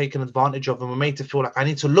we're taken advantage of, and we're made to feel like I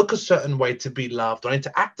need to look a certain way to be loved, or I need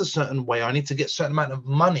to act a certain way, or I need to get a certain amount of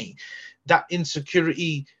money, that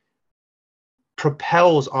insecurity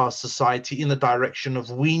propels our society in the direction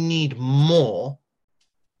of we need more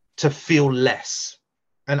to feel less.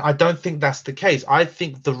 And I don't think that's the case. I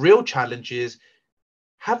think the real challenge is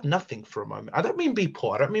have nothing for a moment. I don't mean be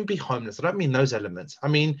poor. I don't mean be homeless. I don't mean those elements. I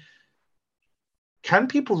mean, can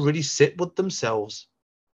people really sit with themselves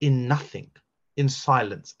in nothing, in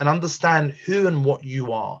silence, and understand who and what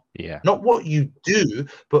you are? Yeah. Not what you do,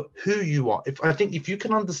 but who you are. I think if you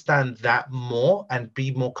can understand that more and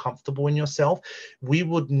be more comfortable in yourself, we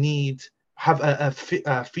would have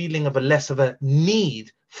a feeling of a less of a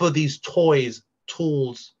need for these toys,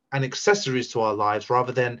 tools and accessories to our lives,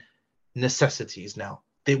 rather than necessities. Now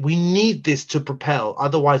that we need this to propel,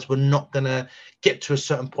 otherwise we're not going to get to a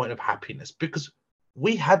certain point of happiness, because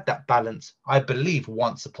we had that balance, I believe,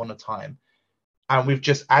 once upon a time, and we've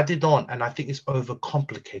just added on, and I think it's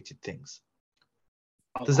overcomplicated things.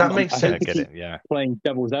 Does that make sense? I get it. Yeah. Playing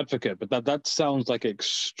devil's advocate, but that sounds like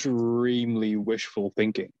extremely wishful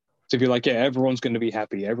thinking. So if you're like, yeah, everyone's going to be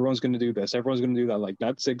happy, everyone's going to do this, everyone's going to do that, like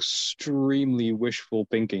that's extremely wishful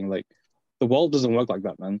thinking. Like the world doesn't work like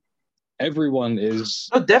that, man. Everyone is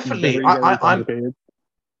no, definitely. very, very complicated.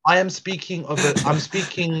 I am speaking of I'm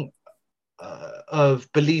speaking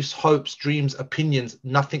of beliefs, hopes, dreams, opinions,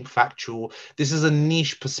 nothing factual. This is a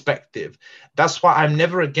niche perspective. That's why I'm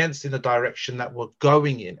never against in the direction that we're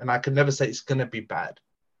going in, and I can never say it's going to be bad,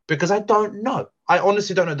 because I don't know. I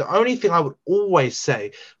honestly don't know. The only thing I would always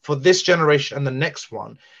say for this generation and the next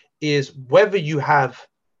one is whether you have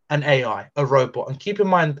an AI, a robot, and keep in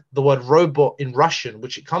mind the word robot in Russian,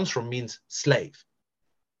 which it comes from, means slave.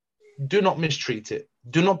 Do not mistreat it.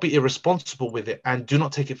 Do not be irresponsible with it, and do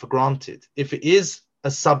not take it for granted. If it is a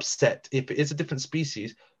subset, if it is a different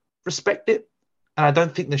species, respect it. And I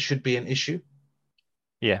don't think there should be an issue.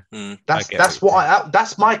 Yeah,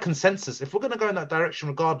 that's my consensus. If we're going to go in that direction,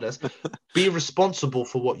 regardless, be responsible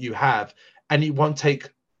for what you have, and it won't take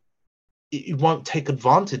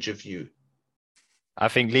advantage of you. I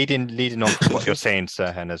think leading on from what you're saying,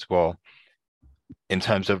 Serhan, as well, in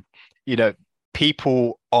terms of,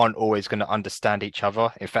 people aren't always going to understand each other.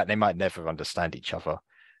 In fact, they might never understand each other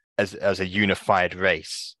as a unified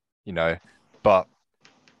race, But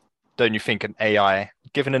don't you think an AI,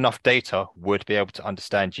 given enough data, would be able to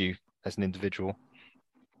understand you as an individual?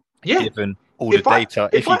 Yeah. Given all the data,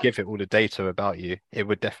 if you give it all the data about you, it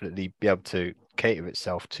would definitely be able to cater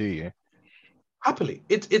itself to you. Happily.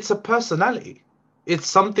 It's a personality. It's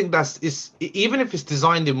something even if it's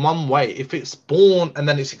designed in one way, if it's born and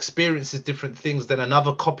then it experiences different things than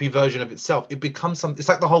another copy version of itself, it becomes something. It's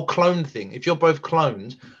like the whole clone thing. If you're both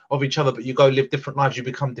clones of each other, but you go live different lives, you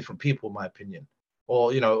become different people, in my opinion.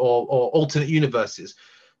 Or, or alternate universes.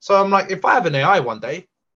 So I'm like, if I have an AI one day,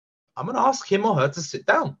 I'm going to ask him or her to sit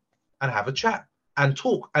down and have a chat and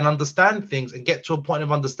talk and understand things and get to a point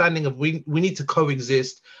of understanding of we need to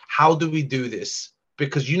coexist. How do we do this?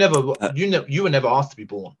 Because you were never asked to be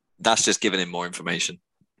born. That's just giving him more information.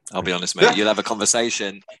 I'll be honest, mate. You'll have a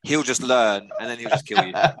conversation. He'll just learn, and then he'll just kill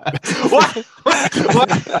you. What?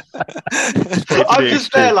 I'm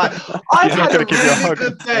just there like, I've had a really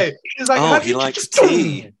good day. He's like, oh, he likes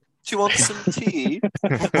tea. Do you want some tea?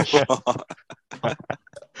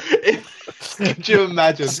 Could you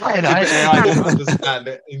imagine? I don't understand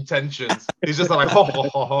the intentions. He's just like, ho, ho,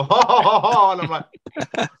 ho, ho, ho, ho, ho. And I'm like,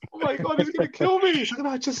 oh my God, he's going to kill me. He's like,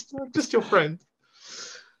 I'm just your friend.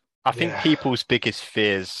 I think people's biggest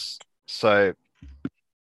fears, so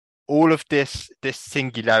all of this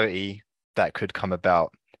singularity that could come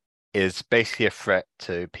about is basically a threat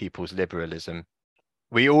to people's liberalism.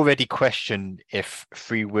 We already question if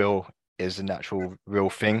free will is a natural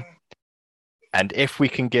real thing. And if we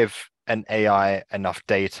can give an AI enough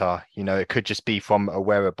data, it could just be from a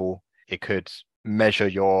wearable. It could measure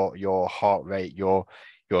your heart rate, your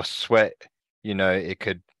sweat, it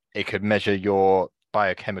could measure your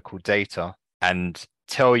biochemical data and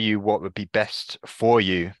tell you what would be best for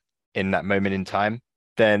you in that moment in time.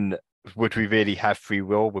 Then would we really have free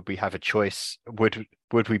will? Would we have a choice? Would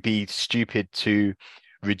we be stupid to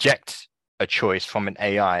reject a choice from an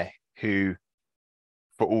AI who,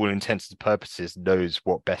 for all intents and purposes, knows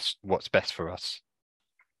what's best for us?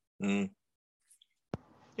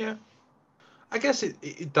 Yeah, I guess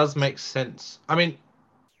it does make sense. I mean,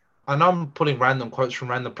 I know I'm pulling random quotes from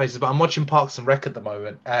random places, but I'm watching Parks and Rec at the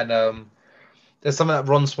moment, and there's something that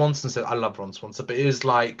Ron Swanson said. I love Ron Swanson, but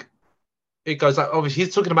it goes like, obviously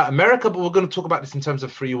he's talking about America, but we're going to talk about this in terms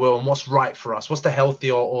of free will and what's right for us, what's the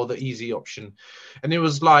healthy or the easy option. And it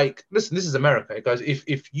was like, listen, this is America. It goes,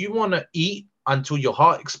 if you want to eat until your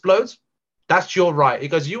heart explodes, that's your right. It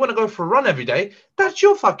goes, you want to go for a run every day, that's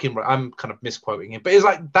your fucking right. I'm kind of misquoting it, but it's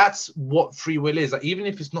like, that's what free will is. Like, even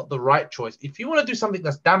if it's not the right choice, if you want to do something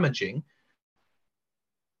that's damaging,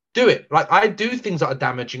 do it. Like, I do things that are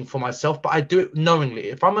damaging for myself, but I do it knowingly.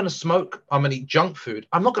 If I'm going to smoke, I'm going to eat junk food,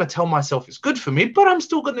 I'm not going to tell myself it's good for me, but I'm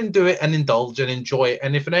still going to do it and indulge and enjoy it.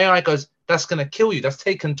 And if an AI goes, that's going to kill you, that's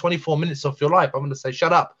taken 24 minutes off your life, I'm going to say,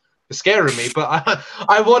 shut up, you're scaring me. But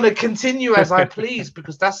I want to continue as I please,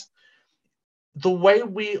 because that's the way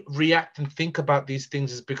we react and think about these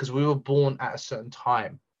things, is because we were born at a certain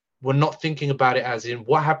time. We're not thinking about it as in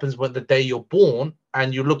what happens when the day you're born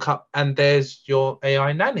and you look up and there's your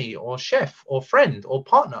AI nanny or chef or friend or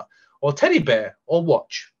partner or teddy bear or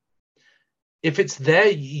watch. If it's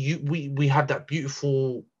there, we have that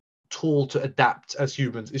beautiful tool to adapt as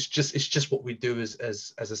humans. It's just what we do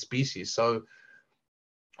as a species. So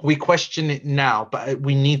we question it now, but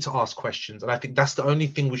we need to ask questions. And I think that's the only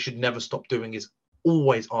thing we should never stop doing, is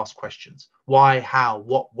always ask questions. Why, how,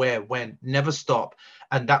 what, where, when. Never stop.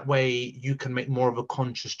 And that way you can make more of a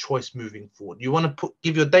conscious choice moving forward. You want to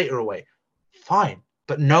give your data away, fine,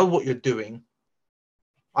 but know what you're doing.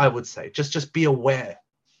 I would say just be aware.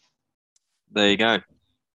 There you go.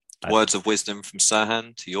 Words of wisdom from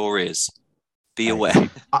Serhan to your ears. Be aware.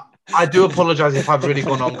 I do apologize if I've really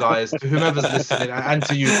gone on, guys, to whomever's listening, and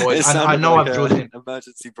to you boys. And I know I've drawn in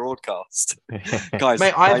emergency broadcast, guys.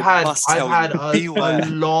 Mate, I've had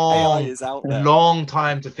AI is out there. long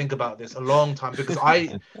time to think about this, a long time, because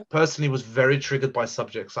I personally was very triggered by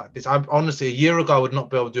subjects like this. I'm honestly, a year ago, I would not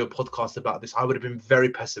be able to do a podcast about this. I would have been very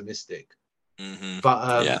pessimistic. Mm-hmm.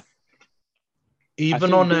 But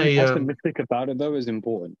even on being a pessimistic about it though is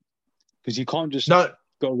important, because you can't just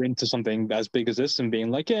go into something as big as this and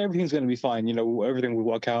being like, yeah, everything's going to be fine. You know, everything will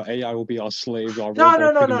work out. AI will be our slave. Our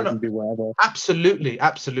no. Be whatever. Absolutely.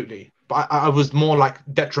 But I was more like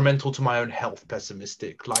detrimental to my own health,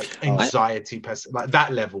 pessimistic, like anxiety, like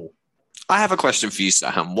that level. I have a question for you,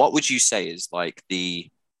 Serhan. What would you say is like the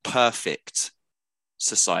perfect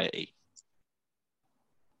society?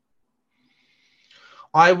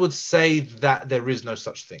 I would say that there is no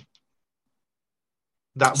such thing.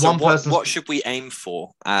 That so one person. What should we aim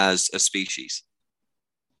for as a species?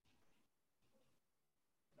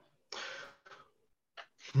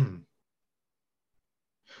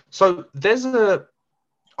 So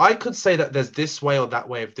I could say that there's this way or that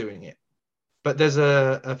way of doing it, but there's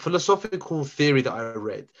a philosophical theory that I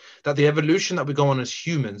read that the evolution that we go on as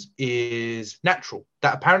humans is natural.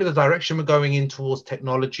 That apparently the direction we're going in towards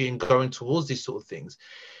technology and going towards these sort of things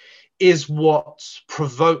is what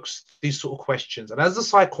provokes these sort of questions. And as the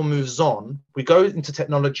cycle moves on, we go into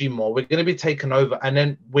technology more, we're going to be taken over, and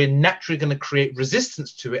then we're naturally going to create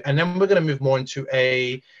resistance to it. And then we're going to move more into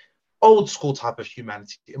a old school type of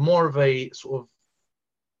humanity, more of a sort of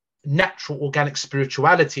natural organic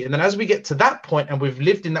spirituality. And then as we get to that point and we've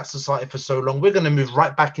lived in that society for so long, we're going to move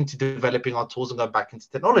right back into developing our tools and go back into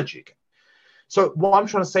technology again. So what I'm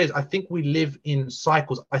trying to say is I think we live in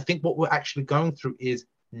cycles. I think what we're actually going through is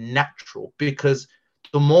natural, because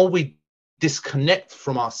the more we disconnect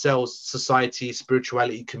from ourselves, society,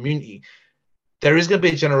 spirituality, community, there is going to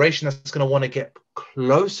be a generation that's going to want to get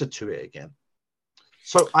closer to it again.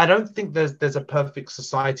 So I don't think there's a perfect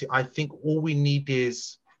society. I think all we need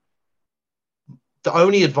is, the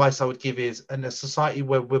only advice I would give is in a society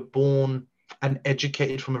where we're born and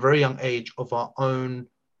educated from a very young age of our own,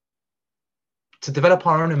 to develop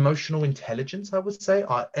our own emotional intelligence, I would say,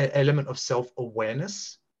 our element of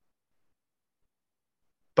self-awareness.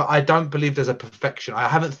 But I don't believe there's a perfection. I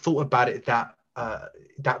haven't thought about it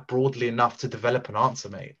that broadly enough to develop an answer,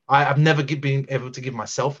 mate. I've never been able to give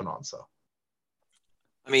myself an answer.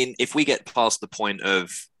 I mean, if we get past the point of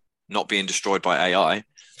not being destroyed by AI,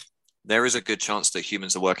 there is a good chance that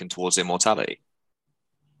humans are working towards immortality.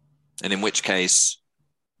 And in which case,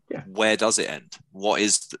 where does it end? What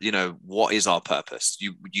is our purpose?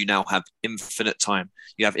 You now have infinite time.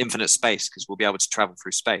 You have infinite space, because we'll be able to travel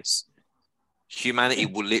through space. Humanity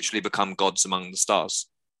will literally become gods among the stars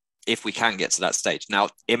if we can get to that stage. Now,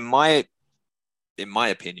 in my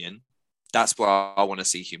opinion, that's where I want to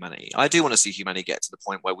see humanity. I do want to see humanity get to the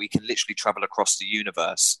point where we can literally travel across the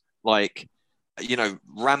universe, like,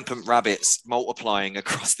 rampant rabbits multiplying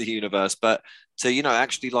across the universe, but to,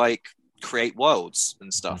 actually like create worlds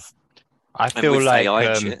and stuff. I feel like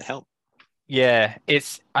AI shit help. Yeah,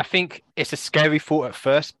 I think it's a scary thought at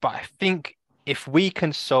first, but I think if we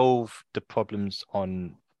can solve the problems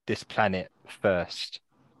on this planet first,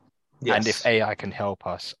 and if AI can help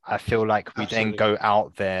us, I feel like we then go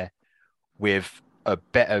out there with a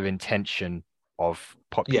better intention of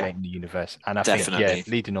populating the universe. And I think,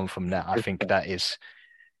 leading on from that, I think that is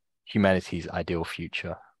humanity's ideal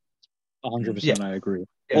future. 100%, I agree.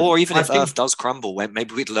 Or even if Earth does crumble,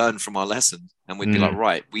 maybe we'd learn from our lesson and we'd be like,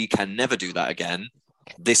 right, we can never do that again.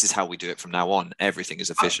 This is how we do it from now on. Everything is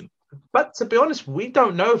efficient. But to be honest, we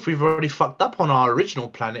don't know if we've already fucked up on our original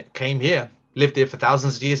planet, came here, lived here for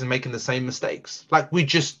thousands of years and making the same mistakes. Like, we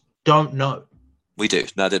just don't know. We do.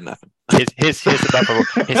 That didn't happen. Here's another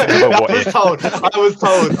what if. I was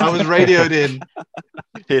told. I was radioed in.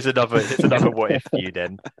 Here's another what if for you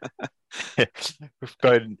then.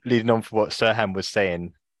 Leading on from what Serhan was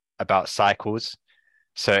saying about cycles.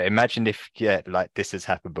 So imagine if like this has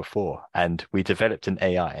happened before and we developed an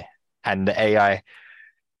AI and the AI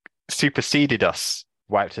superseded us,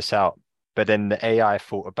 wiped us out, but then the AI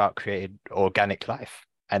thought about creating organic life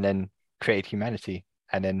and then created humanity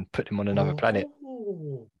and then put them on another planet.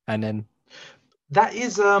 And then that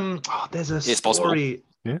is there's a story. Possible.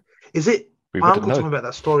 Yeah. Is it my uncle told me about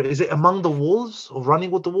that story? Is it Among the Wolves or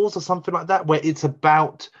Running with the Wolves or something like that, where it's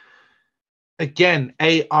about, again,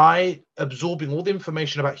 AI absorbing all the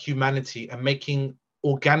information about humanity and making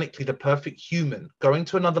organically the perfect human, going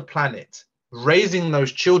to another planet, raising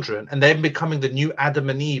those children, and then becoming the new Adam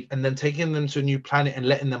and Eve, and then taking them to a new planet and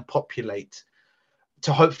letting them populate.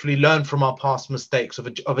 to hopefully learn from our past mistakes of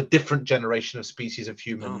a different generation of species of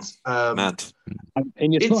humans. Mad.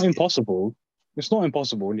 And it's not impossible. It's not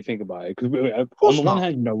impossible when you think about it. Because on the one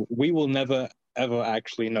hand, we will never ever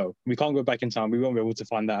actually know. We can't go back in time. We won't be able to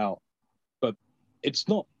find that out. But it's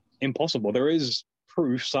not impossible. There is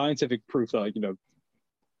proof, scientific proof, that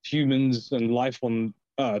humans and life on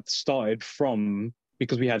Earth started from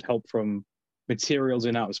because we had help from materials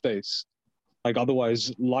in outer space. Like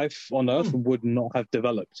otherwise, life on Earth would not have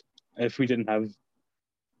developed if we didn't have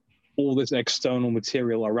all this external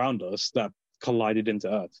material around us that collided into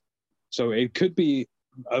Earth. So it could be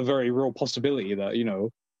a very real possibility that,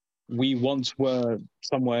 we once were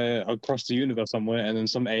somewhere across the universe somewhere, and then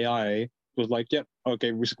some AI was like, yep,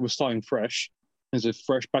 okay, we're starting fresh. There's a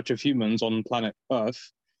fresh batch of humans on planet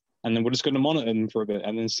Earth, and then we're just going to monitor them for a bit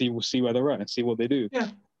and then see where they're at and see what they do.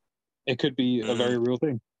 Yeah. It could be a very real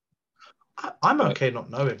thing. I'm okay not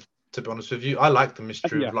knowing, to be honest with you. I like the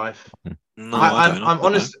mystery of life. No, I'm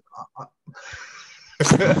honest.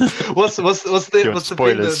 what's the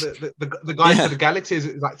spoilers. thing? The guy for the galaxy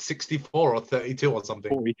is like 64 or 32 or something.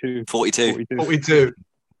 42.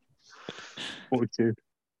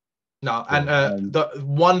 No, and the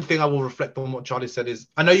one thing I will reflect on what Charlie said is,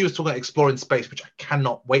 I know you were talking about exploring space, which I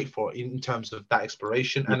cannot wait for in terms of that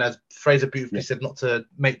exploration. And as Frazer beautifully said, not to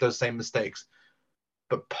make those same mistakes.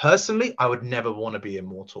 But personally, I would never want to be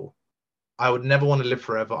immortal. I would never want to live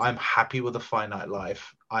forever. I'm happy with a finite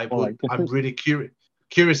life. I'm really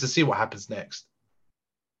curious to see what happens next.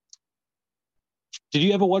 Did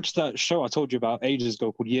you ever watch that show I told you about ages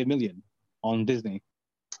ago called Year Million on Disney?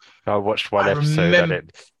 I watched one episode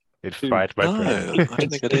and it fried my brain. I don't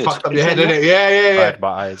think I did. Fucked up your head, didn't it? Yeah. Fried my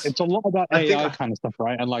eyes. It's a lot about AI kind of stuff,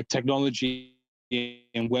 right? And like technology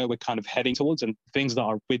and where we're kind of heading towards, and things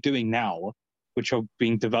that we're doing now, which are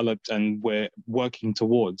being developed and we're working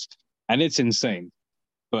towards. And it's insane.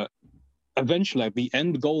 But eventually, the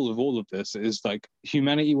end goal of all of this is like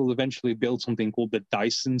humanity will eventually build something called the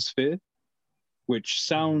Dyson sphere, which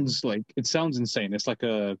sounds insane. It's like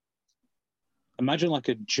imagine like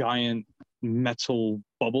a giant metal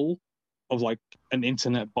bubble of like an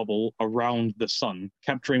internet bubble around the sun,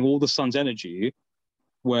 capturing all the sun's energy,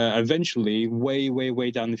 where eventually, way, way, way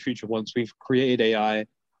down the future, once we've created AI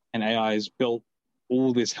and AI has built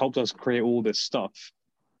all this, helped us create all this stuff,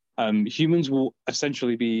 humans will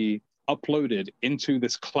essentially be uploaded into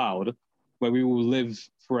this cloud where we will live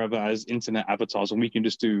forever as internet avatars, and we can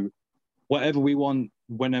just do whatever we want,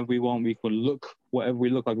 whenever we want. We can look whatever we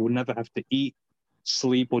look like. We'll never have to eat,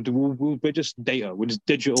 sleep, or we're just data. We're just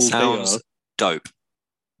digital Sounds data. dope.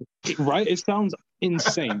 Right? It sounds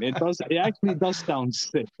insane. It does. It actually does sound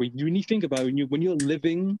sick. When you think about it, when you're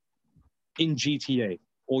living in GTA,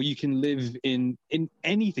 or you can live in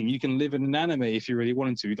anything. You can live in an anime if you really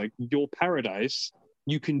wanted to. Like your paradise,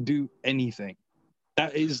 you can do anything.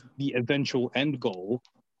 That is the eventual end goal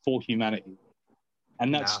for humanity.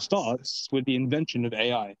 And that starts with the invention of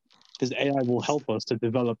AI, because AI will help us to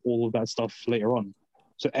develop all of that stuff later on.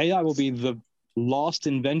 So AI will be the last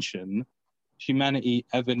invention humanity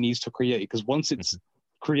ever needs to create, because once it's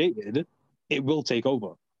created, it will take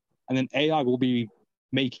over. And then AI will be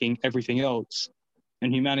making everything else,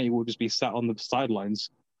 and humanity will just be sat on the sidelines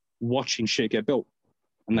watching shit get built.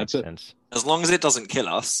 And that's it. As long as it doesn't kill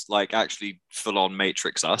us, like actually full on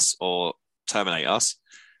Matrix us or terminate us,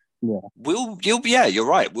 you're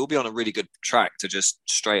right. We'll be on a really good track to just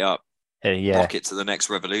straight up rocket to the next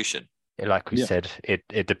revolution. Like we said,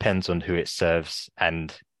 it depends on who it serves,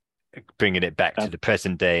 and bringing it back to the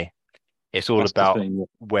present day, it's all about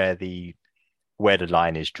where the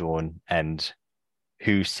line is drawn and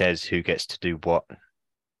who says who gets to do what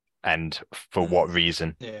and for what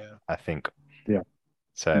reason. I think.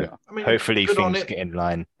 So hopefully things get in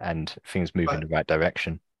line and things move in the right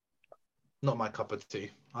direction. Not my cup of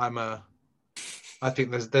tea. I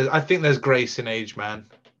think there's grace in age, man.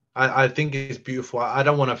 I think it's beautiful. I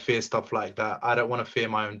don't want to fear stuff like that. I don't want to fear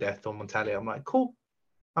my own death or mortality. I'm like, cool.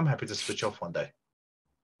 I'm happy to switch off one day.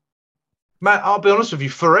 Man, I'll be honest with you.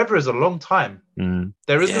 Forever is a long time.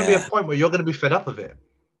 There is going to be a point where you're going to be fed up of it.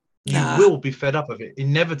 You will be fed up of it,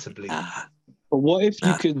 inevitably. But what if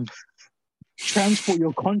you could transport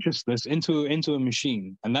your consciousness into a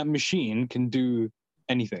machine, and that machine can do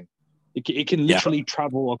anything? It can literally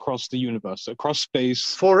travel across the universe, across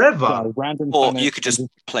space, forever. Random or you could just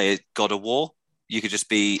play God of War. You could just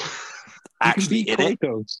be actually in it.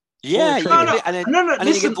 Yeah, and then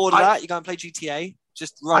you get bored of that. You go and play GTA.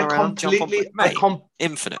 Just run around, jump on.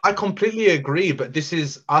 Infinite. I completely agree, but this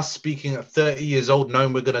is us speaking at 30 years old,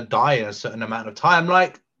 knowing we're going to die in a certain amount of time.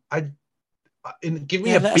 Like, give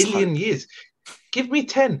me a billion years. Give me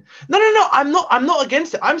 10. No. I'm not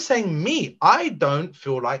against it. I'm saying me. I don't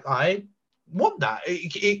feel like I want that.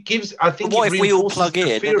 It gives. I think. But what it if we all reinforces plug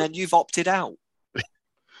the in fear- and then you've opted out?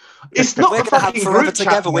 It's not We're a gonna have fucking forever group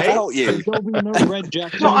together chat, mate. without you. There'll be no Red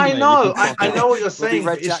Jackson. No, I anyway, know. you can I fuck know off. what you're We'll be saying.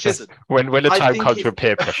 Red But it's just. Jackson. When the I time think comes it- for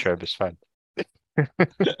peer pressure, it's fine.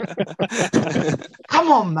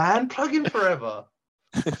 Come on, man. Plug in forever.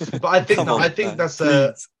 But I think Come no, on, I think man, that's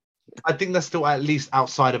please. I think that's still at least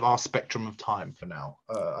outside of our spectrum of time for now.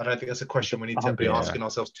 I don't think that's a question we need to be Yeah. asking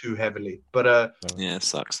ourselves too heavily. But Yeah, it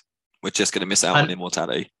sucks. We're just gonna miss out And- on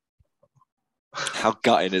immortality. How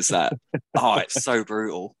gutting is that? Oh, it's so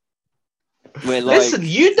brutal. We're like listen,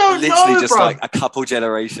 you don't literally know, just bro. like a couple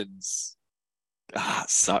generations. Ah, it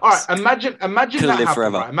sucks. All right, imagine Could've that lived happened,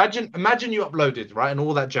 forever. right? Imagine you uploaded, right, and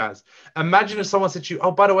all that jazz. Imagine if someone said to you,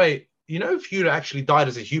 "Oh, by the way, you know, if you'd actually died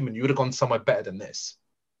as a human, you would have gone somewhere better than this."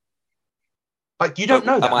 Like you don't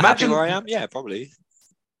know that. Am I happy Imagine where I am? Yeah, probably.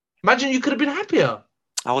 Imagine you could have been happier.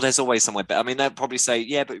 Oh, there's always somewhere better. I mean, they'd probably say,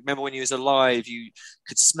 yeah, but remember when you was alive, you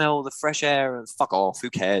could smell the fresh air and fuck off.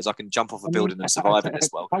 Who cares? I can jump off a building and survive in this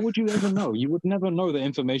world. How would you ever know? You would never know the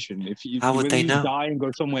information if you. How would whether they you know? Die and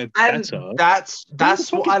go somewhere And better. that's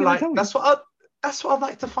fuck what is I gonna like. tell you? That's what I'd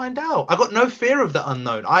like to find out. I got no fear of the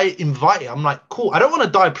unknown. I invite it. I'm like, cool. I don't want to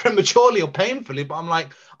die prematurely or painfully, but I'm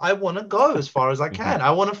like, I want to go as far as I can.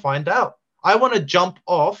 I want to find out. I want to jump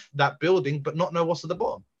off that building, but not know what's at the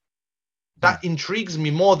bottom. That intrigues me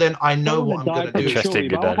more than I know what I'm going to do. Interesting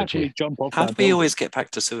But I'll analogy. happily jump off How that do we building. always get back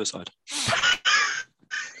to suicide?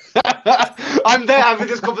 I'm there having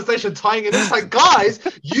this conversation, tying it. It's like, guys,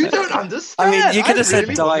 you don't understand. I mean, you could have said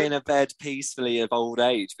really die want in a bed peacefully of old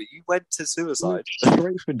age, but you went to suicide.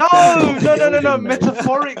 Straight for No, death. no. Mate.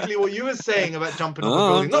 Metaphorically, what you were saying about jumping off a Oh,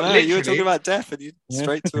 building, not no, literally. you were talking about death and you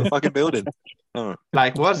straight to a fucking building. Oh.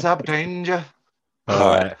 Like, what's up, danger? All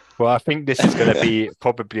right. Well, I think this is going to be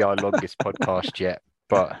probably our longest podcast yet,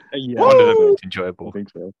 but Yeah, one of the most I enjoyable. think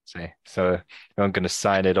so. So I'm going to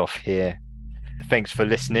sign it off here. Thanks for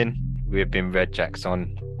listening. We've been Red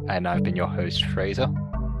Jackson, and I've been your host, Frazer.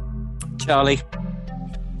 Charlie.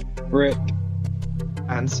 Rick.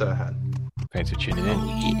 And Serhan. Thanks for tuning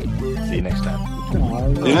in. See you next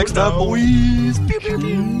time. See you next time, boys. Pew, pew,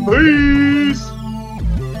 pew. Peace.